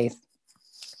have faith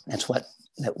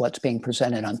that what's being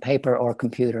presented on paper or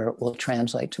computer will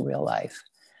translate to real life.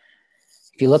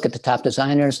 If you look at the top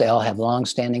designers, they all have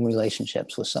long-standing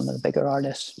relationships with some of the bigger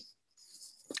artists.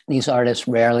 These artists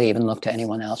rarely even look to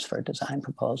anyone else for a design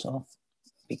proposal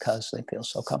because they feel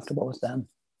so comfortable with them.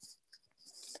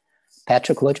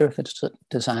 Patrick Woodruff has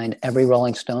designed every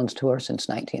Rolling Stones tour since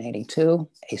 1982,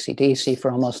 AC/DC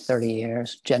for almost 30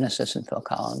 years, Genesis and Phil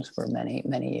Collins for many,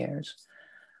 many years.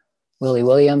 Willie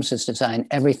Williams has designed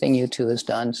everything U2 has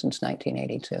done since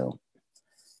 1982.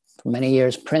 For many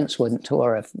years, Prince wouldn't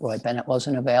tour if Roy Bennett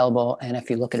wasn't available. And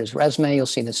if you look at his resume, you'll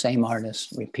see the same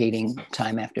artists repeating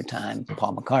time after time.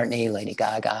 Paul McCartney, Lady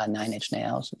Gaga, Nine Inch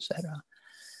Nails, etc.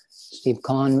 Steve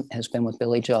Cohen has been with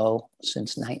Billy Joel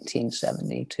since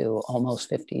 1972, almost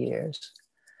 50 years.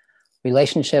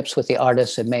 Relationships with the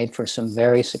artists have made for some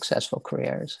very successful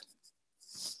careers.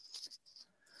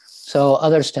 So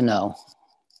others to know.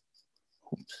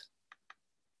 Oops.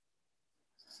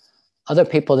 Other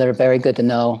people that are very good to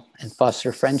know and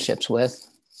foster friendships with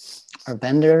are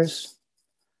vendors,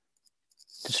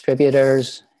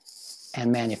 distributors,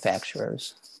 and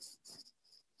manufacturers.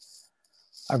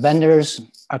 Our vendors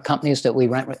are companies that we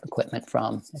rent equipment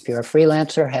from. If you're a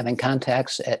freelancer, having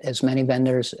contacts at as many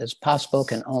vendors as possible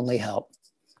can only help.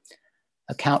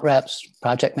 Account reps,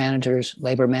 project managers,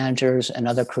 labor managers, and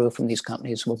other crew from these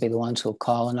companies will be the ones who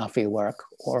call and offer you work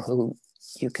or who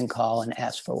you can call and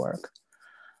ask for work.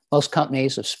 Most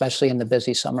companies, especially in the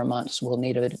busy summer months, will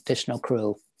need an additional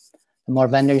crew. The more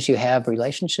vendors you have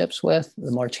relationships with,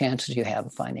 the more chances you have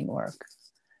of finding work.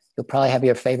 You'll probably have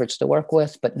your favorites to work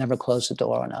with, but never close the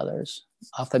door on others.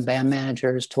 Often band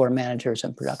managers, tour managers,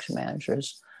 and production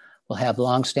managers will have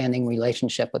long-standing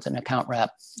relationship with an account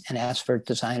rep and ask for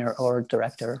designer or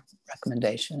director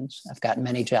recommendations. I've gotten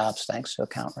many jobs thanks to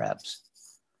account reps.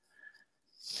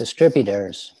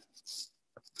 Distributors.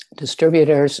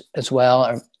 Distributors as well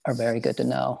are very good to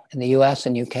know. In the US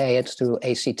and UK, it's through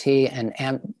ACT and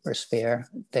Ambersphere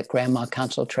that Grandma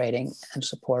Console Trading and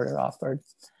support are offered.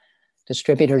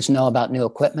 Distributors know about new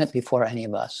equipment before any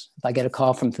of us. If I get a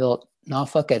call from Phil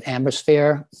Norfolk at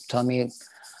Ambersphere, telling me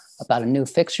about a new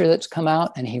fixture that's come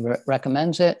out and he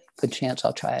recommends it, good chance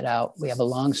I'll try it out. We have a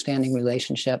long-standing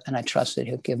relationship and I trust that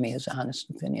he'll give me his honest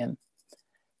opinion.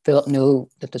 Philip knew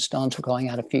that the stones were going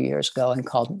out a few years ago and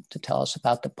called to tell us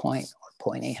about the point, or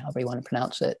pointy, however you want to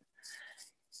pronounce it.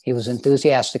 He was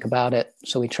enthusiastic about it,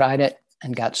 so we tried it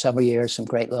and got several years, some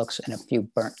great looks, and a few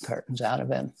burnt curtains out of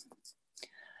him.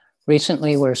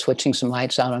 Recently, we're switching some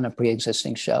lights out on a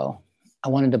pre-existing show. I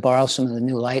wanted to borrow some of the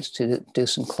new lights to do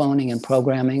some cloning and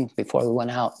programming before we went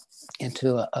out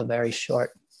into a very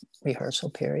short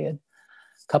rehearsal period.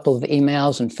 A couple of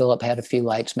emails, and Philip had a few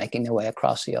lights making their way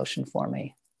across the ocean for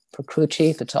me. For crew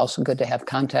chief, it's also good to have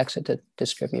contacts at the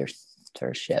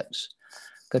distributorships.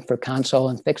 Good for console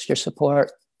and fixture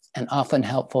support, and often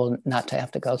helpful not to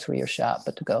have to go through your shop,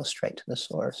 but to go straight to the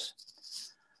source.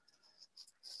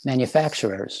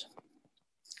 Manufacturers.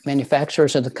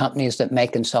 Manufacturers are the companies that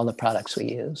make and sell the products we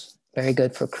use. Very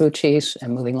good for crew chiefs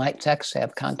and moving light techs to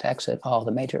have contacts at all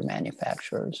the major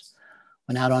manufacturers.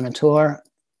 When out on a tour,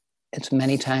 it's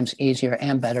many times easier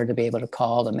and better to be able to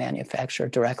call the manufacturer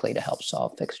directly to help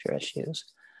solve fixture issues.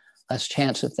 Less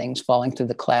chance of things falling through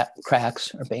the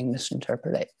cracks or being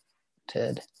misinterpreted.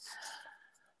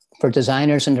 For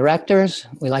designers and directors,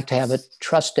 we like to have a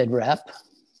trusted rep,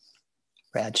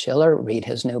 Brad Schiller, read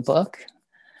his new book,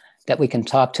 that we can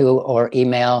talk to or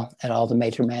email at all the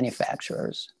major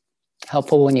manufacturers.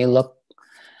 Helpful when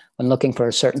looking for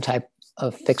a certain type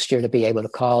of fixture to be able to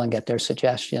call and get their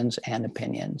suggestions and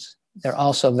opinions. They're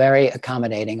also very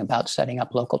accommodating about setting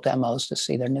up local demos to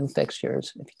see their new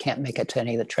fixtures if you can't make it to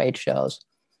any of the trade shows,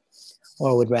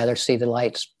 or would rather see the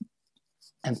lights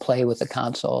and play with the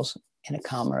consoles in a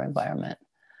calmer environment.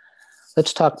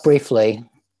 Let's talk briefly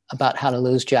about how to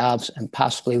lose jobs and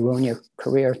possibly ruin your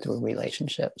career through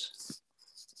relationships.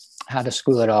 How to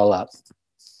screw it all up.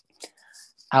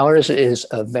 Ours is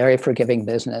a very forgiving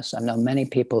business. I know many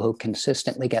people who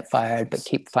consistently get fired but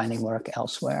keep finding work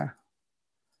elsewhere.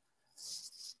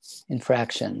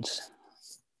 Infractions.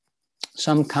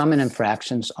 Some common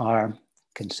infractions are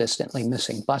consistently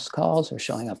missing bus calls or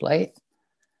showing up late,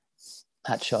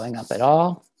 not showing up at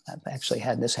all. I've actually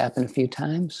had this happen a few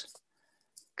times.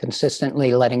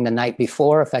 Consistently letting the night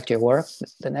before affect your work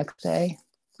the next day.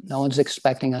 No one's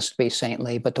expecting us to be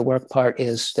saintly, but the work part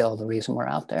is still the reason we're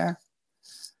out there.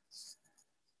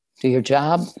 Do your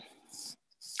job.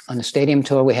 On the stadium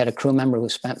tour, we had a crew member who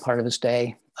spent part of his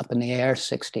day up in the air,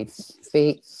 60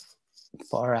 feet,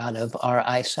 far out of our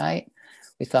eyesight.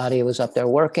 We thought he was up there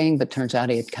working, but turns out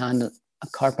he had conned a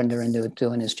carpenter into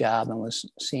doing his job and was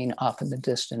seen off in the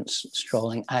distance,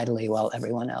 strolling idly while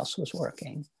everyone else was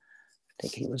working. I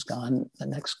think he was gone the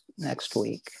next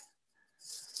week.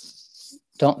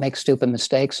 Don't make stupid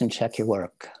mistakes and check your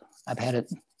work.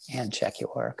 Check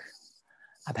your work.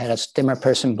 I've had a dimmer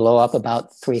person blow up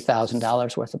about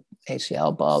 $3,000 worth of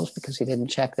ACL bulbs because he didn't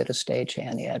check that a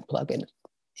stagehand he had plug-in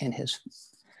in his.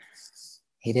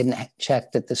 He didn't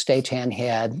check that the stagehand he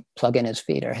had plug in his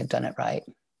feeder had done it right.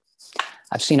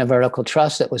 I've seen a vertical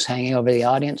truss that was hanging over the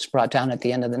audience, brought down at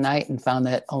the end of the night, and found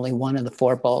that only one of the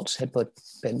 4 bolts had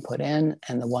been put in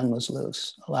and the one was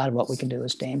loose. A lot of what we can do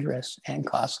is dangerous and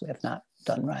costly if not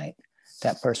done right.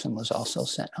 That person was also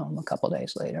sent home a couple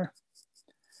days later.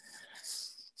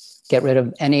 Get rid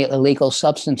of any illegal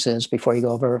substances before you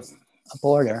go over a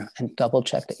border and double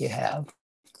check that you have.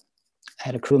 I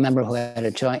had a crew member who had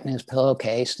a joint in his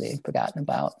pillowcase they'd forgotten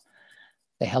about.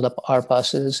 They held up our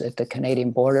buses at the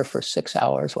Canadian border for 6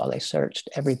 hours while they searched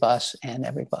every bus and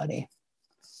everybody.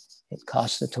 It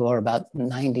cost the tour about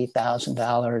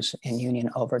 $90,000 in union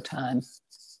overtime.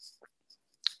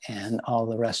 And all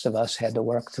the rest of us had to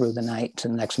work through the night to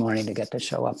the next morning to get the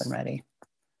show up and ready.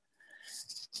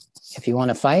 If you want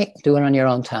to fight, do it on your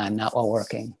own time, not while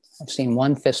working. I've seen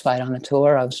one fist fight on a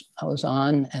tour I was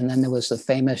on, and then there was the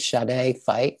famous Sade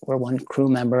fight where one crew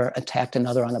member attacked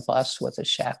another on a bus with a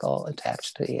shackle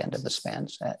attached to the end of the span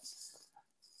set.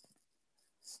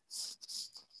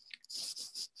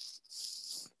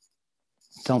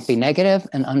 Don't be negative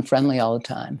and unfriendly all the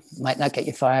time. Might not get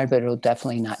you fired, but it'll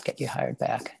definitely not get you hired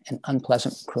back. An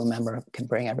unpleasant crew member can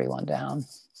bring everyone down.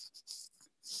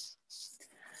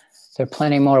 There are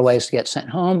plenty more ways to get sent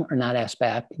home or not asked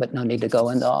back, but no need to go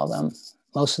into all of them.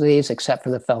 Most of these, except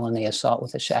for the felony assault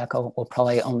with a shackle, will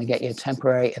probably only get you a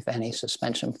temporary, if any,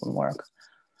 suspension from work,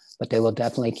 but they will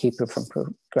definitely keep you from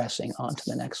progressing on to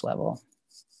the next level.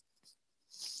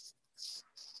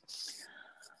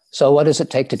 So what does it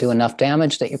take to do enough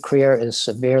damage that your career is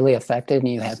severely affected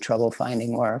and you have trouble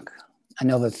finding work? I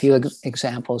know of a few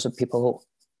examples of people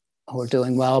who are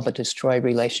doing well, but destroyed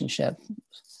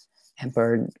relationships and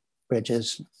burned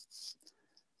bridges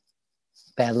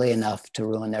badly enough to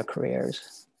ruin their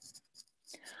careers.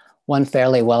 One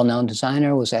fairly well-known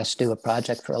designer was asked to do a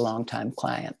project for a longtime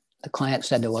client. The client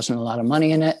said there wasn't a lot of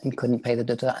money in it and couldn't pay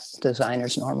the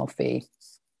designer's normal fee.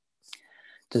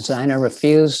 Designer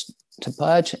refused to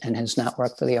budge and has not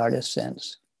worked for the artist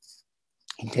since.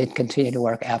 He did continue to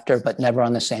work after, but never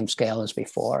on the same scale as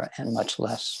before and much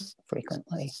less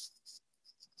frequently.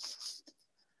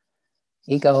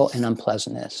 Ego and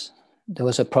unpleasantness. There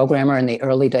was a programmer in the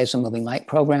early days of moving light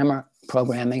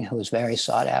programming who was very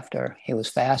sought after. He was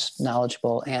fast,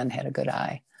 knowledgeable, and had a good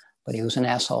eye, but he was an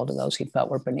asshole to those he felt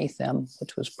were beneath them,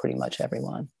 which was pretty much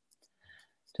everyone.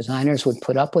 Designers would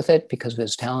put up with it because of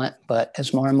his talent, but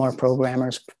as more and more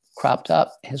programmers cropped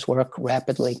up, his work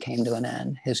rapidly came to an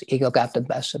end. His ego got the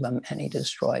best of him and he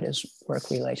destroyed his work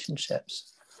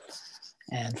relationships.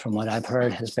 And from what I've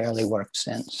heard, has barely worked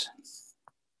since.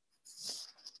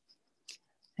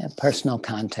 And personal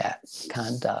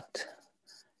conduct.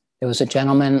 There was a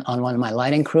gentleman on one of my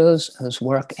lighting crews whose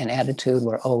work and attitude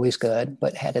were always good,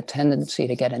 but had a tendency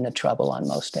to get into trouble on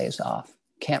most days off.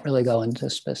 Can't really go into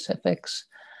specifics,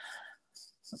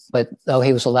 but though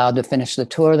he was allowed to finish the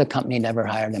tour, the company never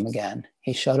hired him again.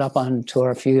 He showed up on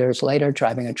tour a few years later,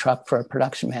 driving a truck for a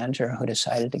production manager who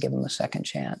decided to give him a second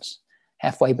chance.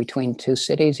 Halfway between two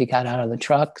cities, he got out of the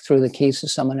truck, threw the keys to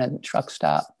someone at the truck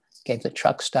stop, gave the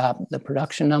truck stop the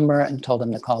production number and told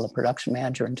them to call the production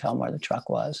manager and tell him where the truck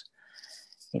was.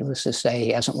 Needless to say,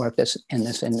 he hasn't worked in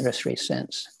this industry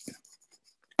since.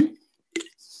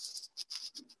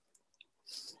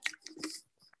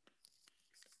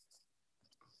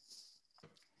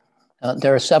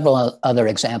 There are several other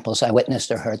examples I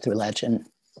witnessed or heard through legend.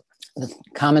 The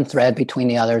common thread between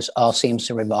the others all seems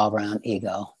to revolve around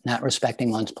ego, not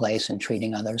respecting one's place and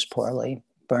treating others poorly,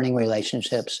 burning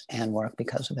relationships and work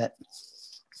because of it.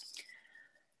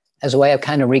 As a way of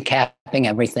kind of recapping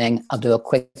everything, I'll do a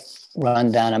quick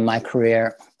rundown of my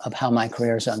career, of how my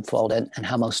career has unfolded and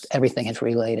how most everything is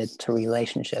related to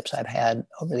relationships I've had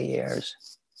over the years.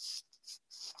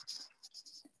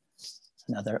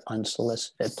 Another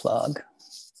unsolicited plug.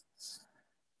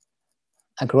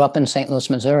 I grew up in St. Louis,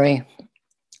 Missouri.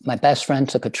 My best friend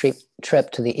took a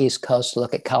trip to the East Coast to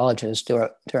look at colleges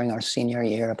during our senior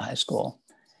year of high school.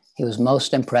 He was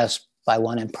most impressed by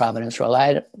one in Providence,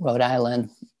 Rhode Island.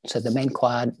 Said the main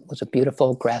quad was a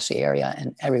beautiful grassy area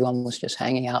and everyone was just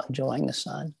hanging out, enjoying the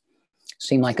sun.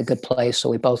 Seemed like a good place, so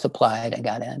we both applied and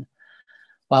got in.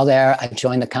 While there, I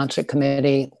joined the concert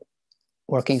committee,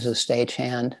 working as a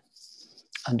stagehand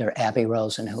under Abby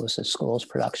Rosen, who was the school's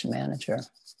production manager.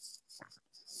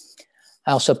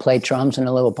 I also played drums in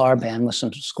a little bar band with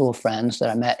some school friends that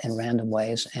I met in random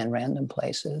ways and random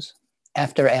places.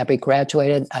 After Abby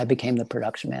graduated, I became the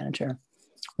production manager.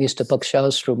 We used to book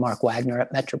shows through Mark Wagner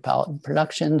at Metropolitan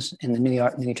Productions in the New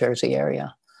York, New Jersey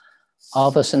area. All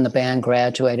of us in the band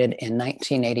graduated in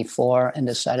 1984 and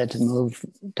decided to move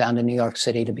down to New York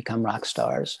City to become rock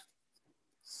stars.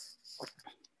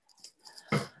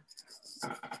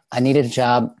 I needed a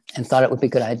job and thought it would be a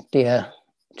good idea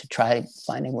to try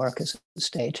finding work as a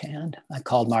stagehand. I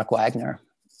called Mark Wagner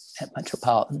at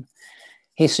Metropolitan.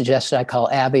 He suggested I call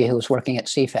Abby, who was working at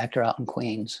C Factor out in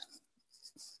Queens.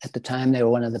 At the time, they were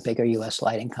one of the bigger US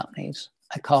lighting companies.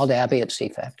 I called Abby at C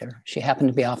Factor. She happened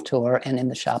to be off tour and in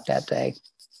the shop that day.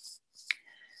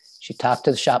 She talked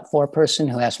to the shop floor person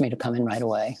who asked me to come in right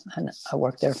away. And I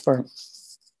worked there for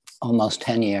almost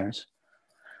 10 years.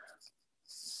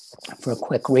 For a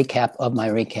quick recap of my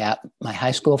recap, my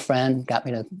high school friend got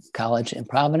me to college in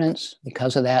Providence.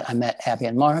 Because of that, I met Abby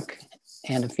and Mark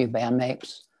and a few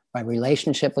bandmates. My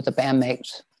relationship with the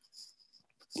bandmates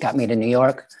got me to New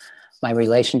York. My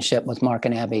relationship with Mark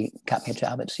and Abby got me a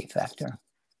job at C Factor.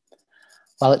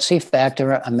 While at C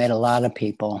Factor, I met a lot of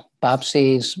people. Bob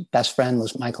C's best friend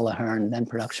was Michael Ahern, then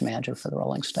production manager for the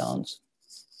Rolling Stones.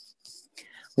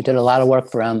 We did a lot of work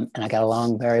for him and I got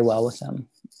along very well with him.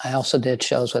 I also did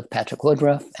shows with Patrick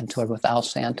Woodruff and toured with Al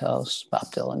Santos,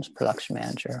 Bob Dylan's production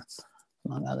manager,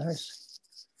 among others.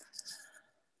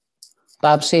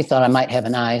 Bob C thought I might have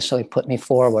an eye, so he put me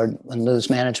forward when Lou's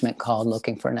management called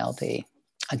looking for an LD.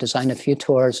 I designed a few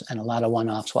tours and a lot of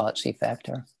one-offs while at C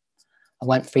Factor. I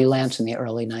went freelance in the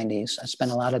early 90s. I spent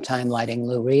a lot of time lighting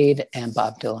Lou Reed and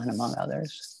Bob Dylan, among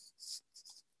others.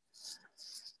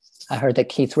 I heard that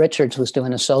Keith Richards was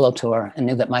doing a solo tour and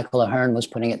knew that Michael Ahern was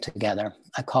putting it together.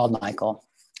 I called Michael.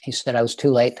 He said I was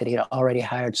too late, that he'd already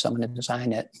hired someone to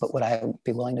design it, but would I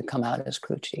be willing to come out as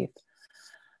crew chief?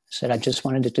 I said I just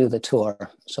wanted to do the tour,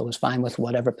 so it was fine with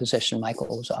whatever position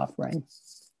Michael was offering.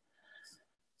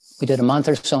 We did a month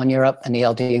or so in Europe and the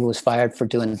LD was fired for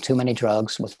doing too many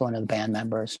drugs with one of the band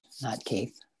members, not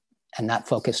Keith, and not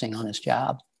focusing on his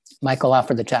job. Michael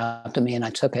offered the job to me and I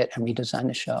took it and redesigned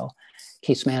the show.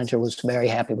 Keith's manager was very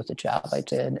happy with the job I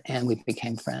did and we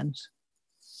became friends.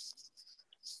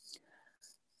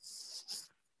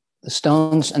 The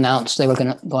Stones announced they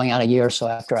were going out a year or so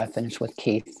after I finished with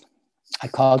Keith. I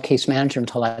called Keith's manager and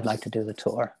told her I'd like to do the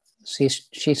tour. She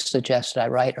suggested I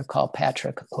write or call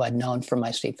Patrick, who I'd known from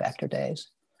my C Factor days.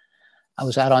 I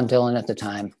was out on Dylan at the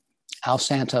time. Al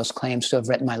Santos claims to have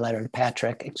written my letter to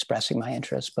Patrick expressing my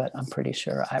interest, but I'm pretty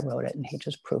sure I wrote it and he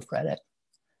just proofread it.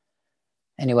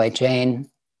 Anyway, Jane,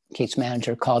 Keith's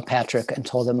manager, called Patrick and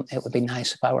told him it would be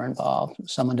nice if I were involved,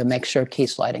 someone to make sure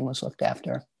Keith's lighting was looked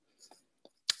after.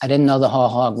 I didn't know the Haw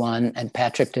Hog one, and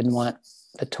Patrick didn't want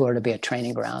the tour to be a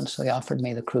training ground, so he offered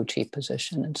me the crew chief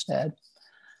position instead.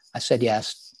 I said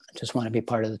yes, I just want to be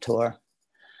part of the tour.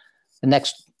 The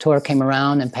next tour came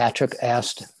around and Patrick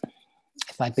asked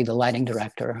if I'd be the lighting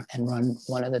director and run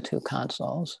one of the two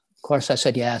consoles. Of course, I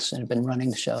said yes and have been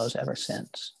running the shows ever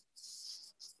since.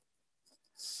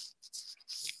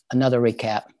 Another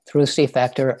recap. Through C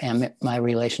Factor and my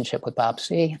relationship with Bob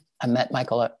C., I met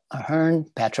Michael Ahern,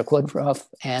 Patrick Woodruff,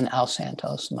 and Al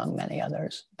Santos, among many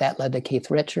others. That led to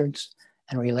Keith Richards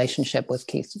and a relationship with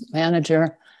Keith's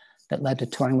manager that led to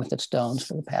touring with the Stones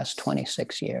for the past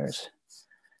 26 years.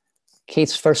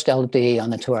 Keith's first LD on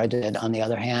the tour I did, on the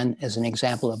other hand, is an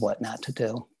example of what not to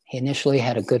do. He initially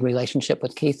had a good relationship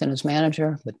with Keith and his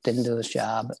manager, but didn't do his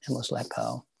job and was let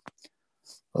go.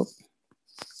 Oh,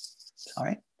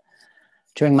 sorry.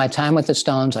 During my time with the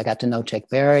Stones, I got to know Jake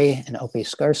Berry and Opie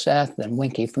Skurseth and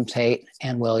Winky from Tate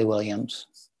and Willie Williams,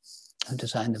 who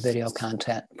designed the video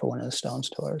content for one of the Stones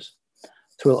tours.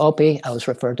 Through Opie, I was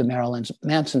referred to Marilyn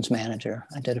Manson's manager.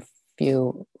 I did a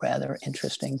few rather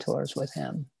interesting tours with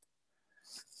him.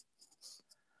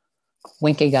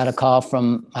 Winky got a call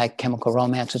from My Chemical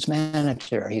Romance's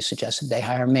manager. He suggested they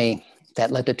hire me.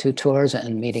 That led to 2 tours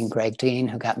and meeting Greg Dean,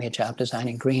 who got me a job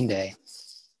designing Green Day.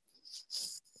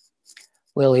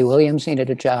 Willie Williams needed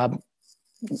a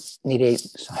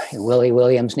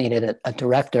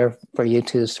director for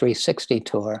U2's 360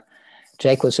 tour.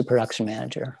 Jake was the production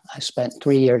manager. I spent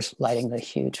 3 years lighting the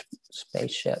huge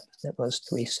spaceship that was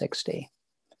 360.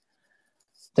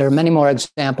 There are many more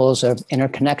examples of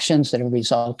interconnections that have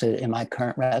resulted in my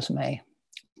current resume.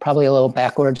 Probably a little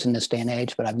backwards in this day and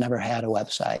age, but I've never had a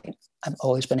website. I've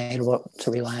always been able to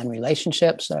rely on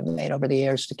relationships that I've made over the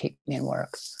years to keep me in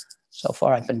work. So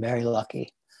far, I've been very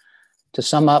lucky. To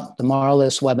sum up, the moral of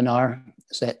this webinar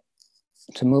is that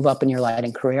to move up in your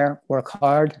lighting career, work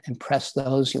hard, impress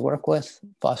those you work with,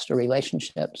 foster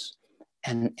relationships,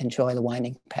 and enjoy the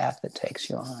winding path that takes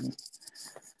you on.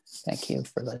 Thank you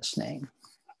for listening.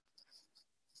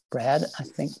 Brad, I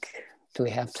think, do we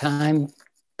have time?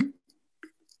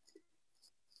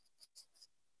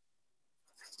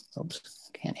 Oops,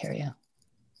 can't hear you.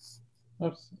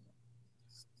 Oops.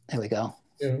 There we go.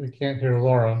 Yeah, we can't hear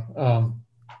Laura. How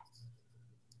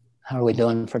are we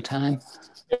doing for time?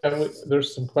 Yeah,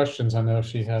 there's some questions I know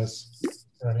she has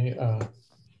already.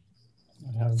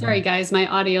 Sorry, guys, my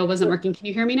audio wasn't working. Can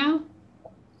you hear me now?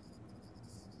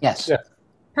 Yes. Yeah.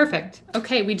 Perfect.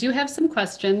 Okay, we do have some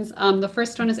questions. The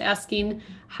first one is asking,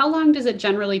 how long does it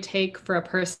generally take for a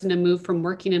person to move from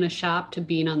working in a shop to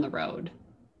being on the road?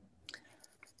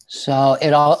 So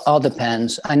it all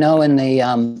depends. I know in the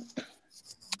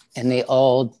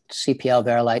old CPL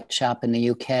Verilight shop in the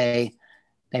UK,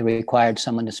 they required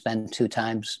someone to spend 2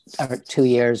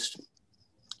 years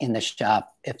in the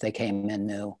shop if they came in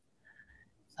new.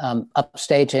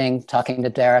 Upstaging, talking to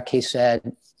Derek, he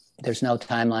said, there's no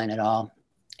timeline at all.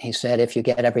 He said, if you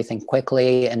get everything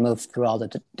quickly and move through all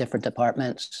the different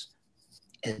departments,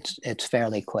 it's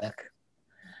fairly quick.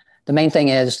 The main thing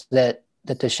is that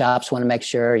the shops want to make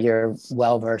sure you're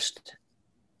well-versed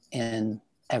in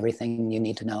everything you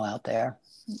need to know out there.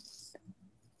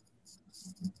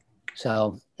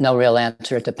 So no real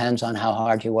answer. It depends on how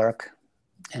hard you work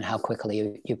and how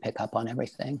quickly you pick up on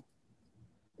everything.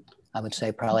 I would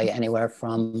say probably anywhere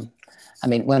from, I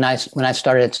mean, when I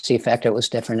started at C Factor, it was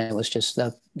different. It was just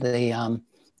the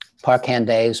park hand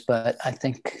days, but I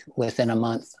think within a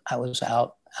month I was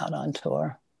out on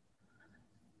tour.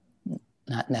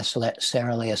 Not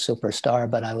necessarily a superstar,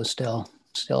 but I was still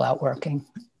out working.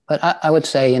 But I would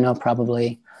say,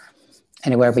 probably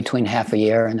anywhere between half a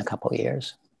year and a couple of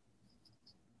years.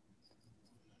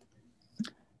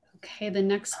 Okay, the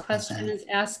next question is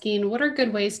asking, what are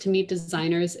good ways to meet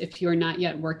designers if you're not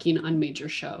yet working on major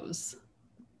shows?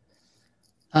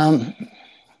 You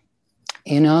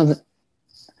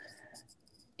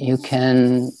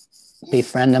can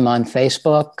befriend them on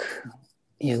Facebook.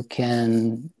 You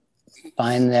can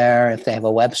find if they have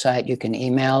a website, you can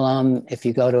email them. If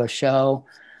you go to a show,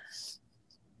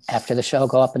 after the show,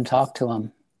 go up and talk to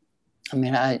them. I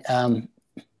mean, I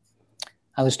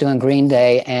was doing Green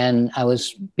Day, and I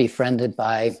was befriended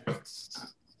by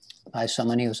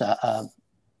someone who was I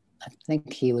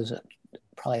think he was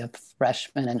probably a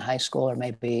freshman in high school, or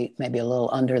maybe a little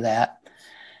under that.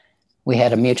 We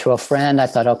had a mutual friend. I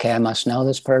thought, okay, I must know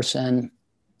this person.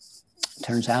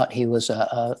 Turns out he was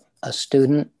a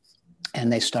student,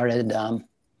 and they started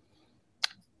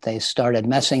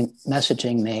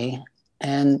messaging me,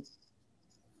 and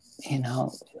you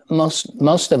know,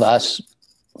 most of us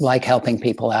like helping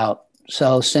people out.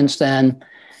 So since then,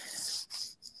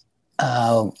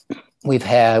 we've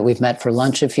met for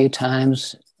lunch a few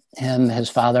times. Him, his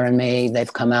father, and me.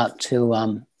 They've come out to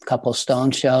a couple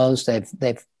Stone shows.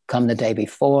 They've come the day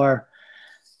before,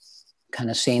 kind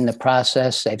of seen the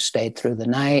process. They've stayed through the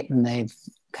night, and they've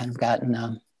kind of gotten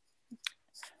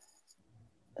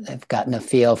a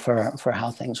feel for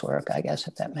how things work, I guess,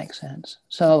 if that makes sense.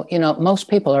 So, you know, most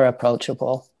people are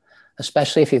approachable,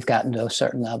 especially if you've gotten to a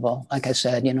certain level. Like I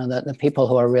said, you know, the people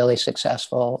who are really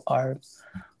successful are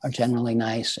generally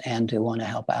nice and do want to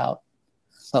help out.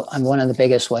 But one of the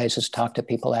biggest ways is talk to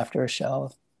people after a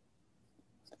show,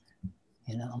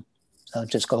 you know. So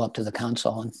just go up to the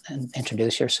console and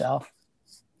introduce yourself.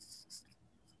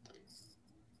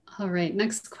 All right,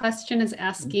 next question is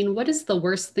asking, what is the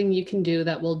worst thing you can do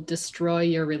that will destroy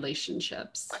your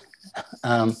relationships?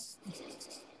 God,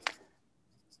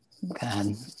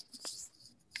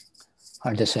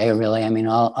 hard to say, really. I mean,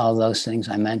 all those things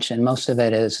I mentioned, most of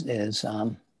it is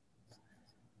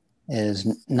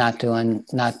not doing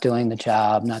the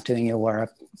job, not doing your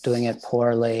work, doing it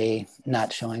poorly,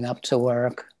 not showing up to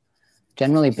work,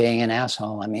 generally being an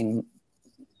asshole. I mean,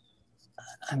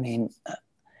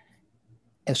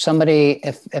 if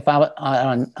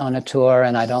I'm on a tour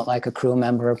and I don't like a crew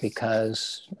member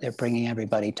because they're bringing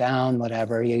everybody down,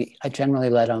 whatever, I generally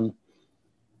let them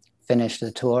finish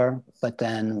the tour, but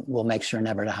then we'll make sure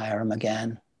never to hire them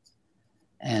again.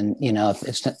 And you know, if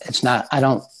it's not, I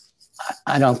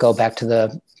don't go back to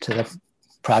the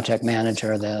project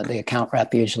manager, the account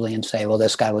rep usually, and say, well,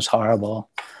 this guy was horrible.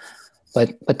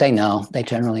 But they know, they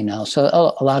generally know. So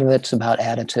a lot of it's about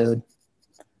attitude,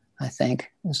 I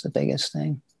think, is the biggest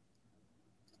thing.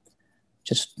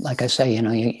 Just like I say, you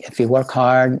know, if you work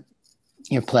hard,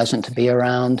 you're pleasant to be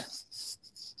around,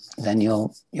 then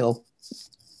you'll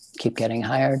keep getting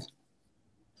hired.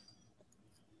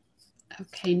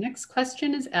 Okay, next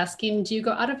question is asking, do you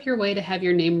go out of your way to have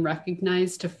your name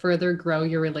recognized to further grow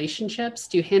your relationships?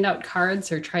 Do you hand out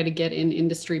cards or try to get in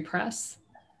industry press?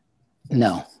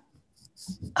 No,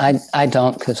 I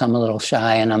don't, because I'm a little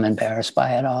shy and I'm embarrassed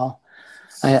by it all.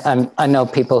 I know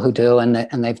people who do, and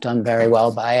they've done very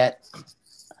well by it.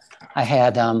 I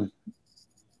had,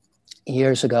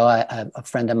 years ago, a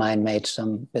friend of mine made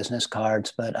some business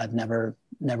cards, but I've never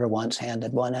once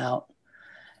handed one out.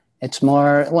 It's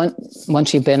more,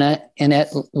 once you've been in it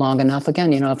long enough,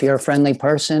 again, you know, if you're a friendly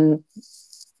person,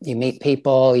 you meet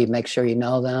people, you make sure you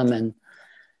know them,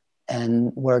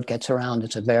 and word gets around.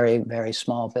 It's a very, very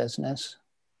small business.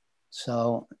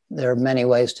 So there are many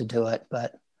ways to do it,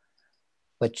 but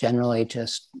generally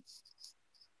just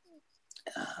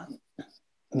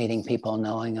meeting people,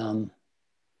 knowing them.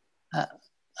 I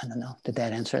don't know, did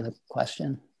that answer the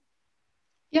question?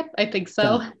 Yep, I think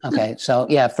so. Okay, so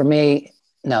yeah, for me,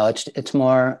 no, it's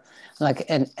more like,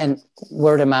 and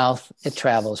word of mouth, it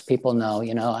travels. People know,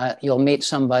 you know, you'll meet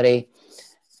somebody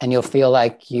and you'll feel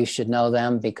like you should know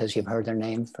them because you've heard their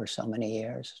name for so many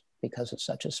years, because it's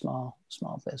such a small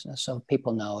business. So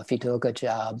people know if you do a good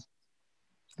job,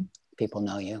 people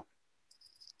know you.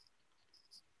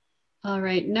 All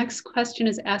right, next question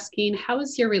is asking, how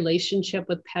is your relationship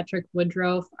with Patrick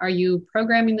Woodroffe? Are you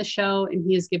programming the show and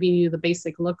he is giving you the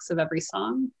basic looks of every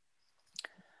song?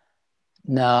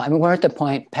 No, I mean, we're at the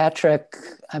point, Patrick,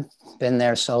 I've been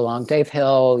there so long. Dave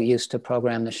Hill used to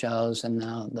program the shows, and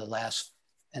now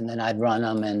and then I'd run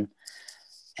them,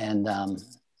 and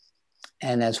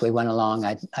as we went along,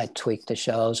 I'd tweak the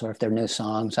shows, or if they're new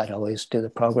songs, I'd always do the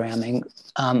programming.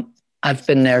 I've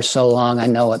been there so long, I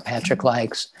know what Patrick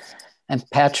likes. And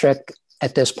Patrick,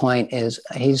 at this point,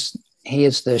 he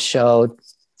is the show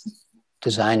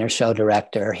designer, show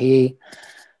director. He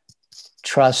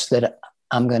trusts that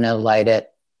I'm going to light it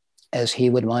as he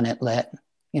would want it lit.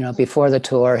 You know, before the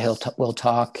tour, we'll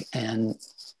talk, and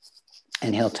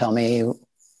he'll tell me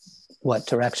what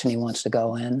direction he wants to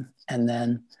go in, and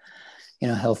then, you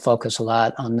know, he'll focus a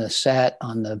lot on the set,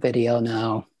 on the video.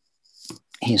 Now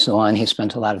he's the one, he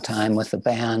spent a lot of time with the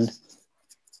band.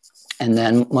 And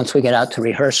then once we get out to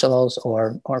rehearsals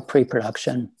or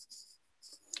pre-production,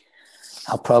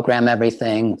 I'll program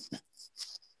everything.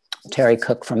 Terry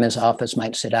Cook from his office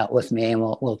might sit out with me, and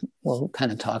we'll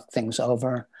kind of talk things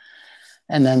over.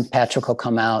 And then Patrick will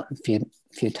come out a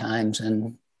few times,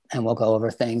 and we'll go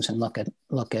over things and look at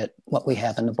what we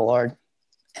have in the board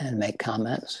and make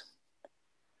comments.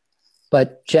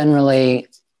 But generally,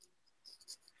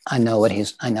 I know what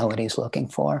he's looking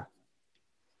for.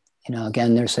 You know,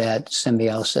 again, there's that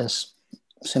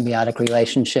symbiotic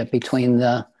relationship between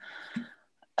the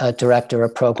director, a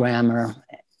programmer,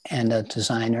 and a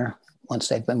designer once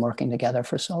they've been working together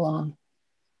for so long.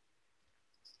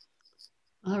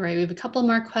 All right, we have a couple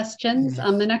more questions.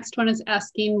 The next one is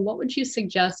asking, what would you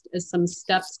suggest as some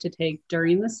steps to take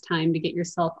during this time to get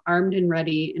yourself armed and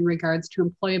ready in regards to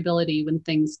employability when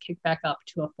things kick back up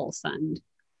to a full send?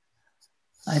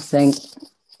 I think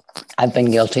I've been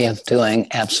guilty of doing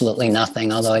absolutely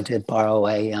nothing, although I did borrow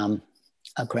a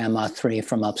Grandma 3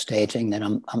 from Upstaging that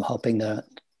I'm hoping to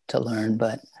learn,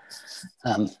 but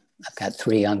I've got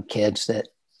 3 young kids that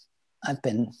I've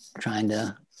been trying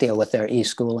to deal with their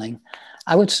e-schooling.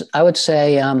 I would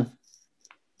say,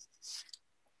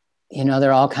 you know, there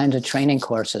are all kinds of training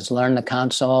courses. Learn the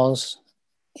consoles.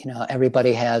 You know,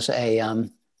 everybody has a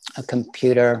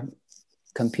computer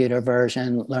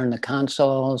version. Learn the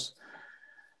consoles.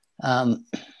 Learn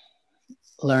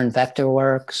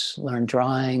Vectorworks. Learn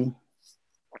drawing.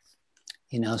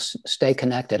 You know, stay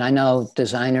connected. I know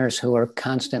designers who are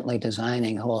constantly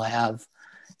designing who will have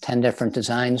 10 different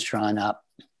designs drawn up.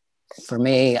 For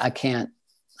me, I can't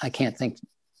think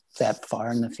that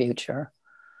far in the future.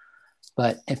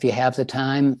 But if you have the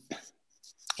time,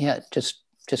 yeah, just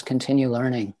continue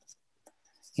learning.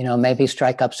 You know, maybe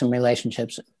strike up some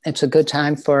relationships. It's a good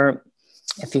time for,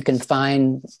 if you can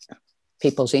find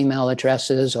people's email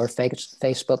addresses or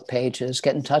Facebook pages,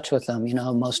 get in touch with them. You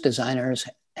know, most designers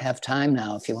have time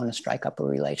now. If you want to strike up a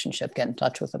relationship, get in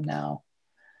touch with them now.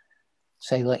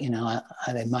 Say, you know,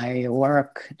 I admire your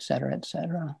work, et cetera, et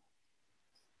cetera.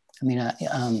 I mean,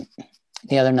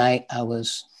 the other night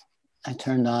I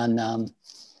turned on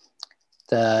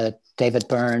the David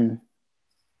Byrne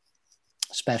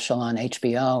special on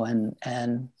HBO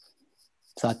and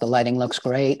thought the lighting looks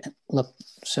great.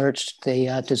 Searched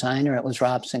the designer. It was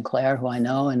Rob Sinclair, who I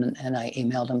know, and I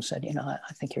emailed him, said, you know,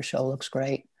 I think your show looks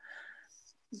great.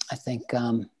 I think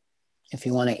if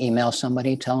you want to email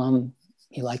somebody, tell them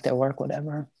you like their work,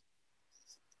 whatever.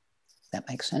 That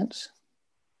makes sense.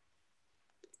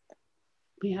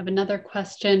 We have another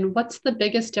question. What's the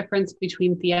biggest difference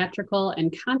between theatrical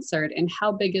and concert, and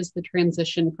how big is the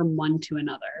transition from one to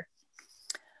another?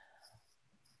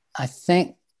 I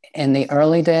think in the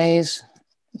early days,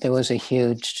 there was a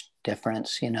huge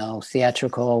difference. You know,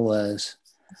 theatrical was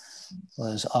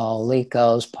all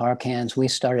Lecos, Parkans. We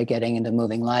started getting into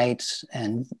moving lights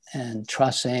and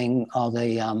trussing. All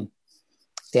the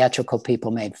theatrical people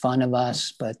made fun of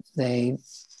us, but they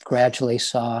gradually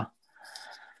saw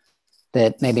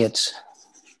that maybe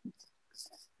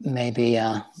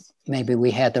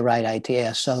we had the right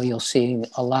idea. So you'll see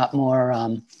a lot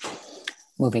more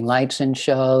moving lights in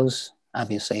shows.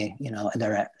 Obviously, you know,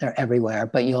 they're everywhere,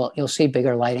 but you'll see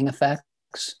bigger lighting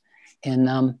effects in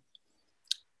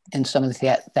some of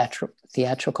the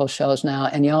theatrical shows now.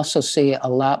 And you also see a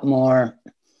lot more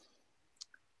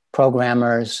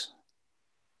programmers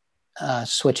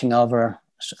switching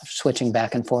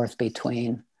back and forth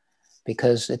between,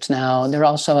 because it's now, they're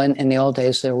also, in the old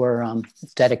days, there were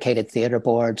dedicated theater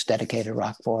boards, dedicated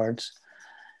rock boards.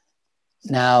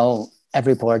 Now,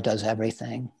 every board does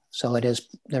everything. So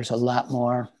there's a lot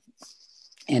more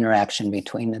interaction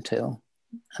between the two.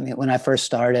 I mean, when I first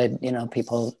started, you know,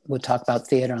 people would talk about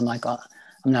theater. I'm like, oh,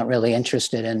 I'm not really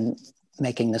interested in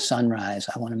making the sunrise.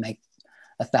 I want to make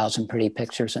 1,000 pretty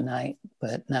pictures a night.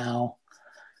 But now,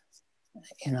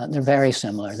 you know, they're very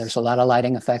similar. There's a lot of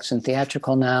lighting effects in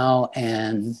theatrical now,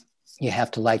 and you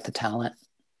have to light the talent.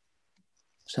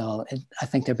 So I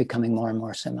think they're becoming more and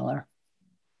more similar.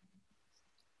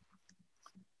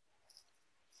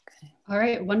 Okay. All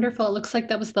right, wonderful. It looks like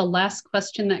that was the last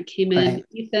question that came in. Right.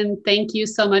 Ethan, thank you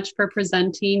so much for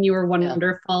presenting. You were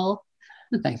wonderful.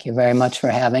 Yeah. Thank you very much for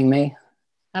having me.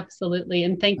 Absolutely.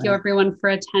 And thank you everyone for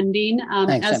attending.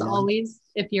 Thanks, as everyone. always,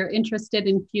 if you're interested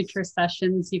in future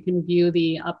sessions, you can view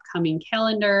the upcoming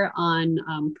calendar on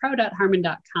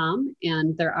pro.harman.com.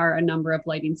 And there are a number of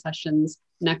lighting sessions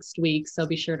next week, so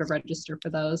be sure to register for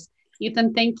those.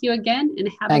 Ethan, thank you again, and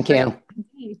have a great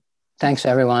day. Thanks,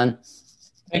 everyone.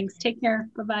 Thanks. Take care.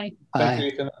 Bye-bye. Bye. Thank you,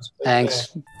 Ethan.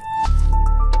 Thanks.